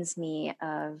reminds me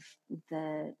of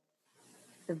the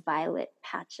violet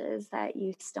patches that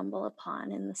you stumble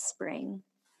upon in the spring.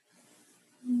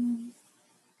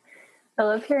 I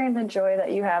love hearing the joy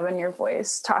that you have in your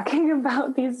voice talking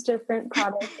about these different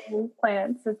products and these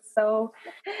plants. It's so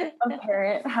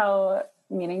apparent how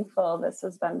meaningful this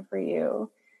has been for you.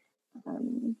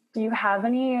 Do you have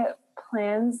any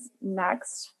plans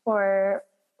next for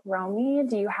Romy?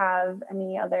 Do you have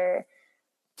any other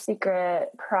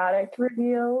secret product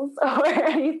reveals or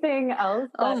anything else?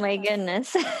 Oh my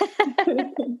goodness.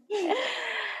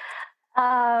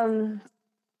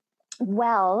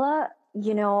 Well,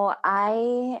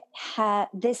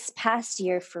 this past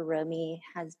year for Romy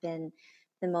has been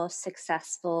the most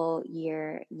successful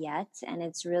year yet. And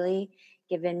it's really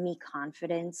given me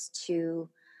confidence to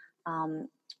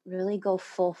really go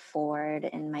full forward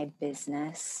in my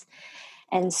business.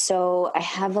 And so I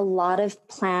have a lot of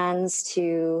plans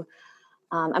to,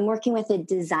 I'm working with a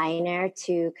designer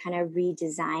to kind of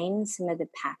redesign some of the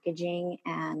packaging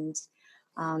and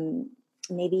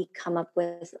maybe come up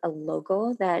with a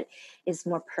logo that is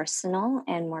more personal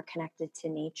and more connected to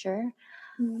nature.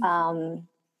 Want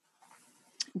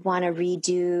to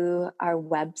redo our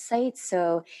website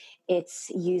so it's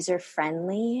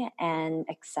user-friendly and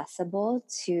accessible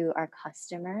to our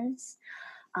customers.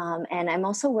 And I'm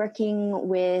also working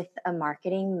with a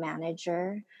marketing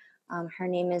manager. Her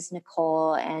name is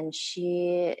Nicole, and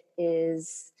she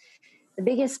is the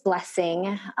biggest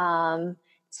blessing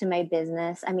to my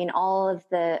business. I mean, all of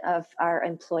our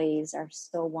employees are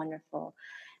so wonderful.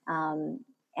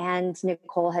 And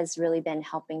Nicole has really been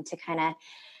helping to kind of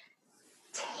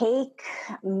take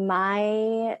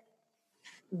my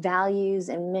values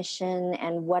and mission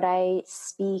and what I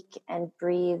speak and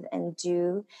breathe and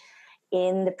do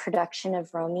in the production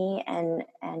of Romy, and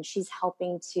she's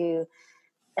helping to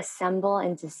assemble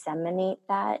and disseminate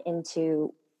that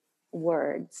into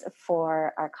words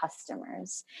for our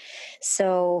customers.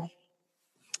 So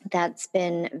that's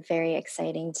been very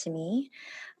exciting to me.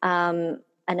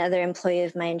 Another employee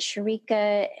of mine,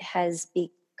 Sharika, has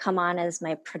come on as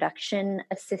my production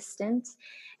assistant,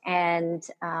 and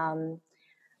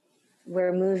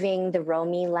we're moving the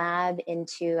Romy lab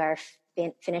into our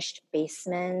finished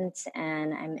basement,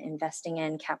 and I'm investing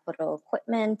in capital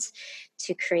equipment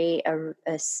to create a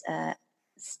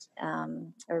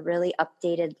really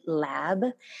updated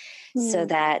lab so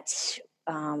that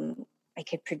I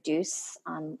could produce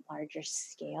on larger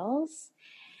scales.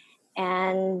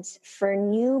 And for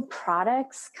new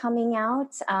products coming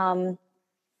out, I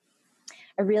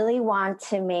really want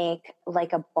to make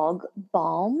like a bug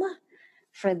balm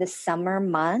for the summer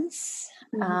months.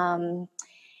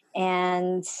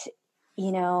 And,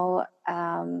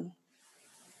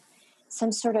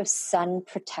 some sort of sun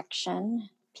protection.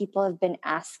 People have been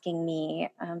asking me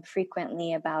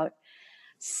frequently about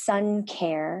sun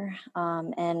care.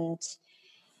 And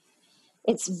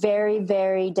it's very,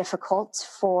 very difficult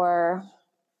for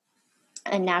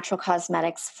a natural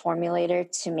cosmetics formulator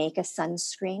to make a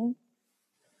sunscreen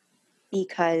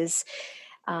because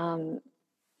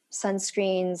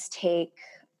sunscreens take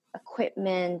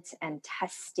equipment and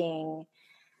testing,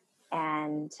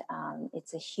 and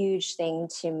it's a huge thing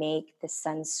to make the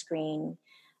sunscreen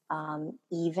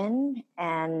even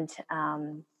and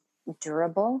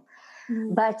durable.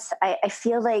 But I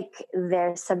feel like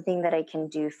there's something that I can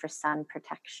do for sun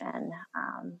protection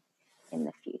in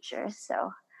the future.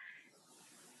 So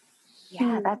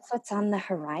yeah, that's what's on the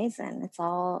horizon. It's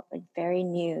all like very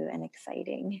new and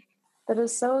exciting. That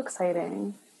is so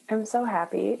exciting. I'm so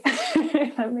happy.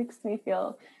 That makes me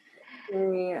feel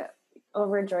really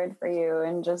overjoyed for you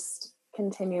and just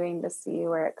continuing to see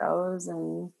where it goes.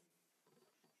 And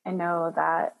I know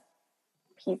that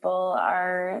people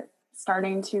are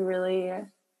starting to really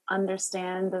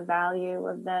understand the value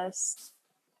of this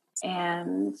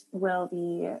and will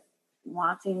be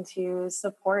wanting to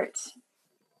support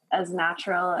as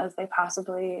natural as they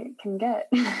possibly can get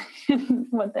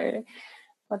what they're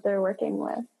working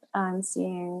with. I'm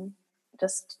seeing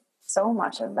just so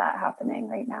much of that happening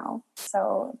right now.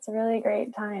 So it's a really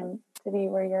great time to be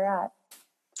where you're at.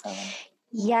 So.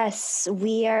 Yes,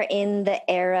 we are in the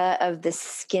era of the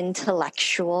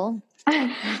skintellectual,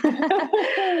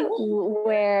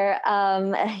 where,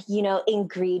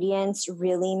 ingredients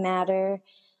really matter.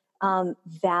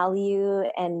 Value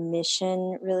and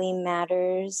mission really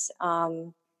matters.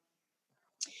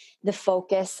 The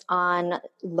focus on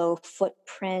low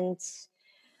footprint,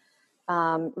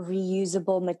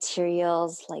 reusable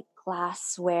materials like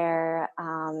glassware,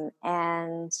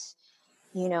 and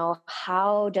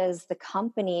how does the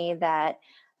company that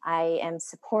I am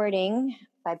supporting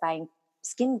by buying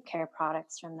skincare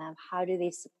products from them, how do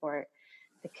they support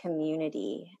the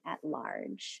community at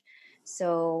large?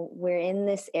 So we're in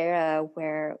this era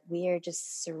where we are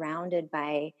just surrounded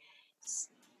by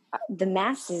the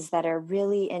masses that are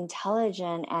really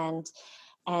intelligent,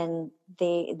 and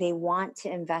they want to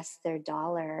invest their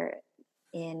dollar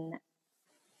in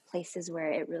places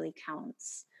where it really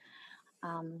counts.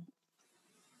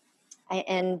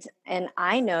 And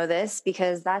I know this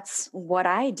because that's what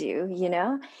I do,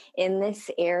 in this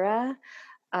era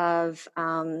of,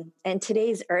 and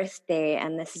today's Earth Day,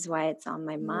 and this is why it's on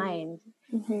my mind.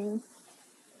 Mm-hmm.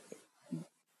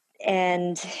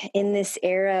 And in this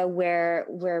era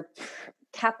where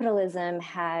capitalism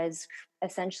has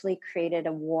essentially created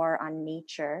a war on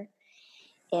nature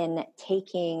in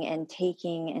taking and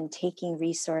taking and taking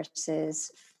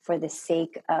resources for the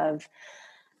sake of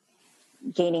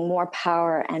gaining more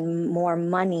power and more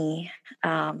money,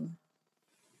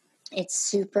 it's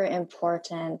super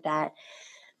important that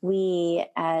we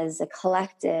as a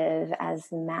collective, as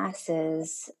the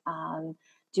masses,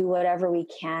 do whatever we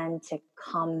can to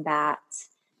combat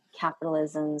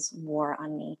capitalism's war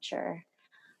on nature.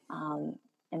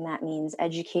 And that means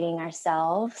educating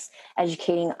ourselves,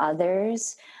 educating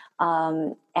others,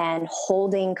 and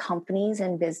holding companies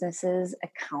and businesses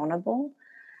accountable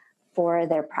for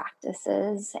their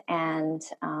practices, and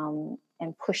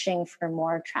pushing for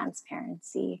more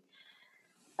transparency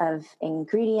of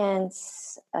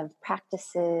ingredients, of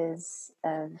practices,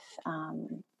 of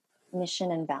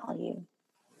mission and value.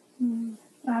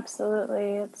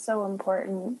 Absolutely. It's so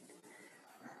important.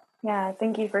 Yeah,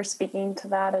 thank you for speaking to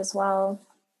that as well.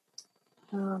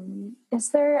 Is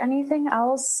there anything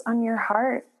else on your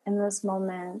heart in this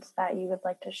moment that you would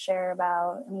like to share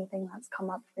about, anything that's come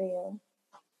up for you?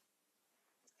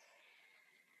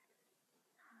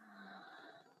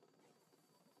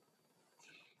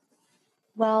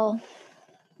 Well,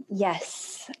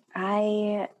 yes,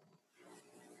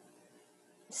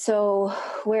 so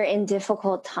we're in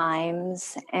difficult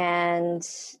times, and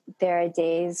there are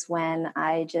days when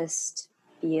I just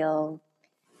feel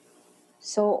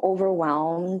so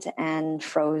overwhelmed and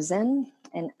frozen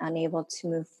and unable to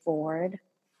move forward.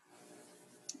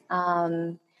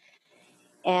 And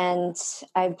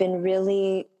I've been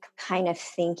really kind of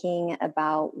thinking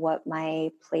about what my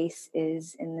place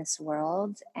is in this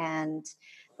world and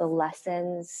the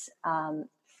lessons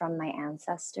from my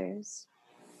ancestors.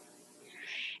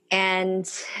 And,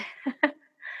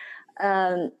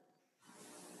 I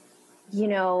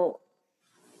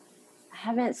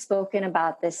haven't spoken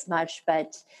about this much,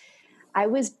 but I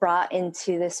was brought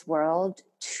into this world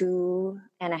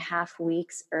 2.5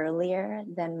 weeks earlier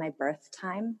than my birth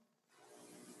time.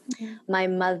 Mm-hmm. My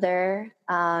mother,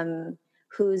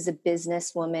 who's a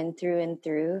businesswoman through and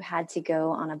through, had to go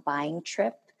on a buying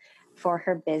trip for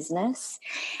her business.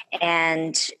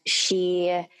 And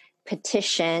she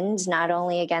petitioned not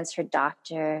only against her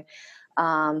doctor,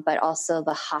 but also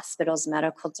the hospital's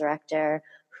medical director,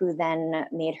 who then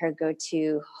made her go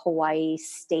to Hawaii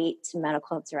State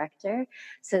medical director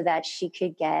so that she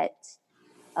could get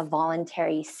a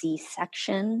voluntary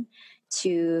C-section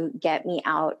to get me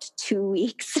out 2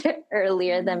 weeks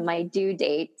earlier than my due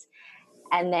date.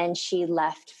 And then she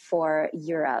left for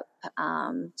Europe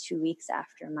 2 weeks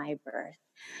after my birth.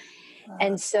 Wow.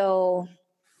 And so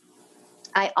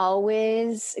I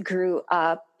always grew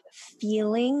up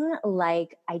feeling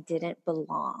like I didn't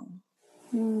belong.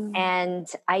 And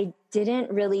I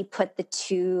didn't really put the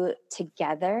two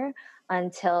together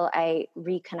until I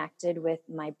reconnected with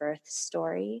my birth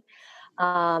story.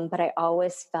 But I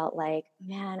always felt like,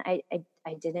 man, I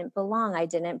didn't belong. I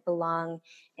didn't belong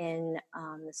in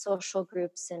the social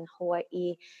groups in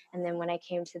Hawaii. And then when I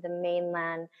came to the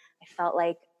mainland, I felt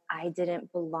like I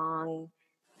didn't belong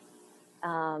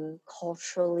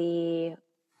culturally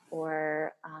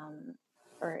or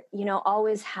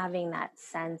always having that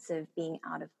sense of being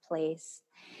out of place.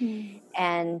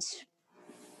 And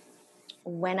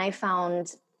when I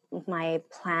found my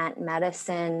plant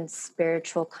medicine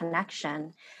spiritual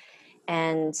connection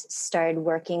and started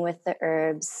working with the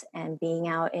herbs and being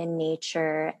out in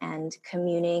nature and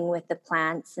communing with the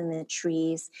plants and the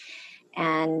trees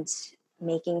and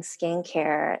making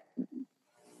skincare,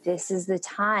 this is the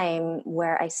time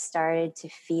where I started to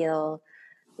feel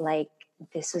like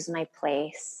this was my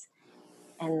place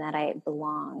and that I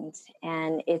belonged.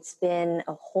 And it's been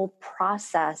a whole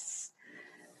process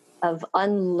of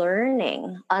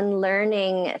unlearning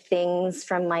things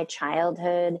from my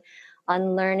childhood,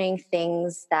 unlearning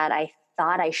things that I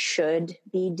thought I should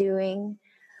be doing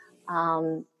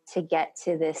to get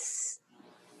to this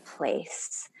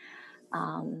place.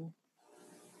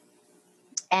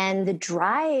 And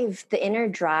the inner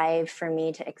drive for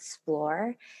me to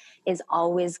explore is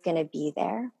always going to be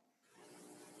there.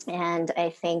 And I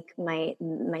think my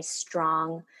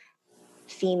strong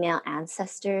female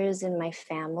ancestors in my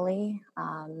family,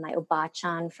 my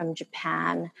Obachan from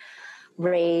Japan,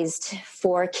 raised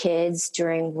 4 kids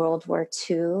during World War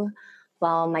II,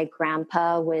 while my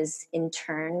grandpa was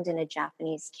interned in a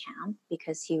Japanese camp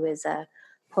because he was a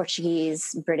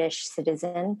Portuguese British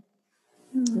citizen.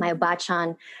 My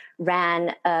Obachan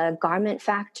ran a garment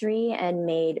factory and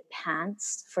made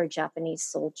pants for Japanese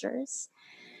soldiers.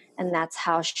 And that's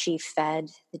how she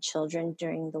fed the children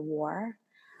during the war.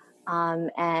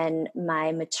 And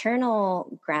my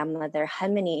maternal grandmother,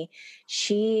 Haimani,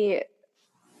 she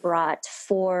brought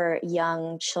 4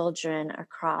 young children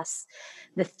across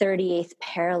the 38th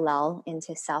parallel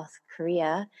into South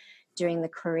Korea during the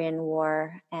Korean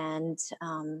War and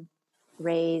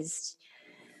raised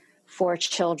 4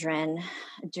 children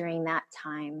during that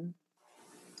time.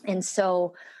 And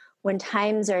so when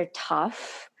times are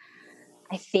tough,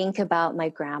 I think about my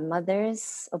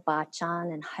grandmothers,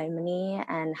 Obachan and Haimani,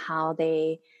 and how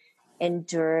they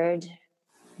endured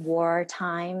war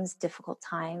times, difficult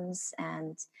times,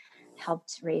 and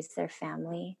helped raise their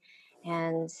family.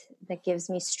 And that gives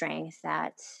me strength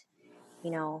that,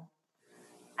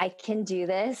 I can do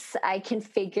this. I can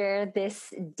figure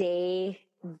this day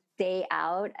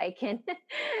out. I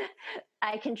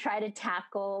can try to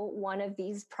tackle one of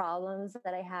these problems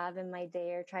that I have in my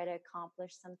day or try to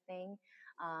accomplish something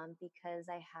because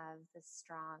I have the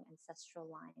strong ancestral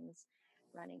lines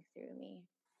running through me.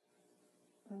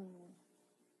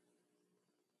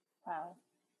 Wow.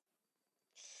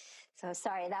 So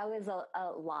sorry, that was a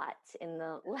lot in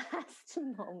the last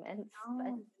moments.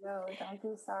 No, don't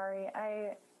be sorry.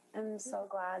 I am so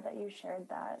glad that you shared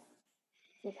that,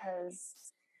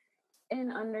 because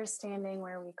in understanding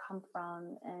where we come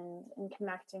from and in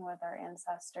connecting with our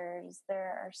ancestors,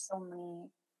 there are so many,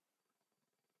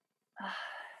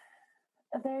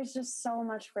 there's just so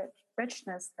much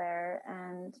richness there,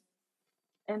 and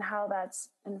how that's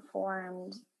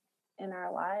informed in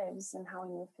our lives and how we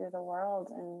move through the world.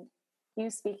 And you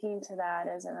speaking to that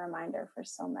is a reminder for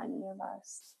so many of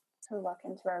us to look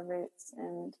into our roots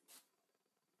and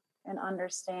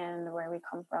understand where we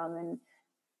come from, and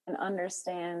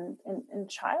understand in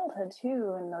childhood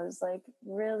too, in those like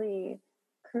really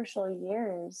crucial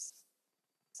years,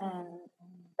 and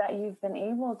that you've been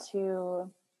able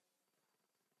to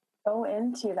go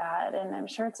into that. And I'm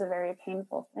sure it's a very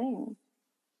painful thing,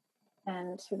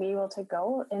 and to be able to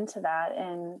go into that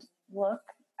and look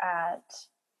at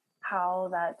how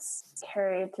that's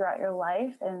carried throughout your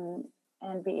life, and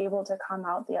be able to come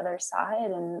out the other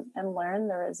side and learn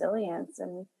the resilience.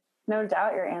 And no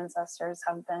doubt your ancestors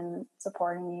have been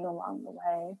supporting you along the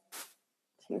way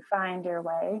to find your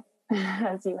way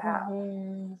as you have.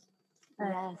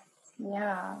 Yes.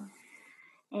 Yeah.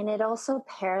 And it also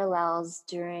parallels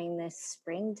during this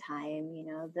springtime,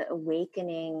 the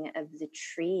awakening of the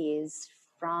trees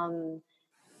from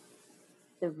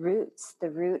the roots, the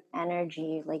root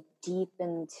energy, like deep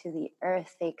into the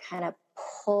earth. They kind of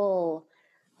pull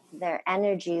their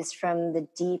energies from the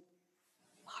deep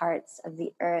parts of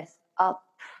the earth up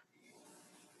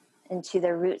into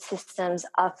their root systems,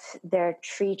 up their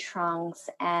tree trunks,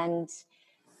 and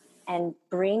and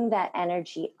bring that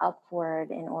energy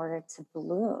upward in order to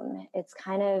bloom. It's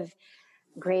kind of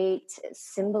great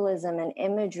symbolism and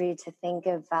imagery to think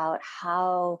about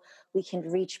how we can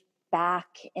reach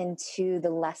back into the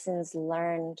lessons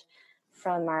learned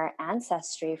from our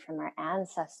ancestry, from our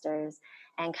ancestors,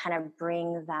 and kind of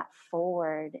bring that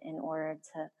forward in order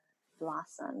to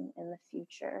blossom in the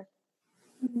future.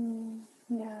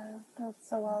 Yeah, that's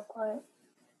so well put.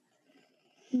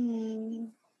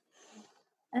 And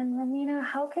Romina,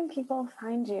 how can people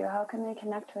find you? How can they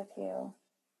connect with you?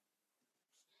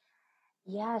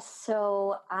 Yes,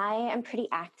 so I am pretty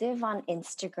active on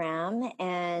Instagram,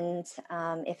 and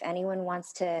if anyone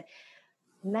wants to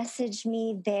message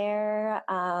me there,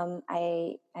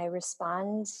 I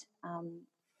respond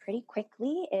pretty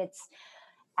quickly. It's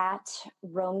at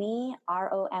Romi,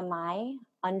 ROMI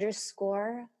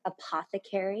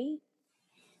 _apothecary.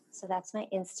 So that's my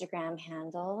Instagram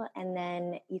handle. And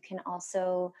then you can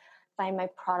also find my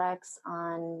products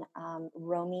on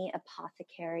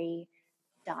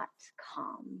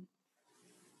romyapothecary.com.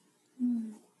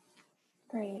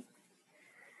 Great.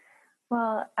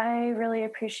 Well, I really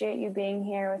appreciate you being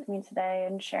here with me today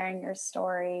and sharing your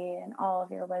story and all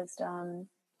of your wisdom.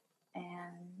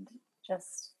 And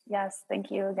just, yes,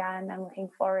 thank you again. I'm looking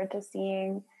forward to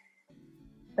seeing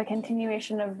the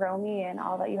continuation of Romi and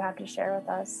all that you have to share with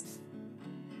us.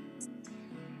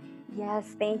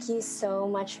 Yes, thank you so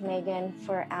much, Megan,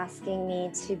 for asking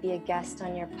me to be a guest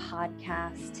on your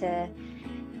podcast,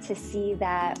 to see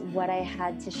that what I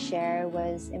had to share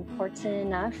was important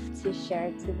enough to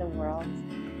share to the world.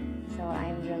 So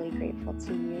I'm really grateful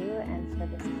to you and for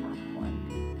this platform.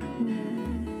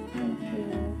 Thank you.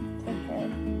 Take care.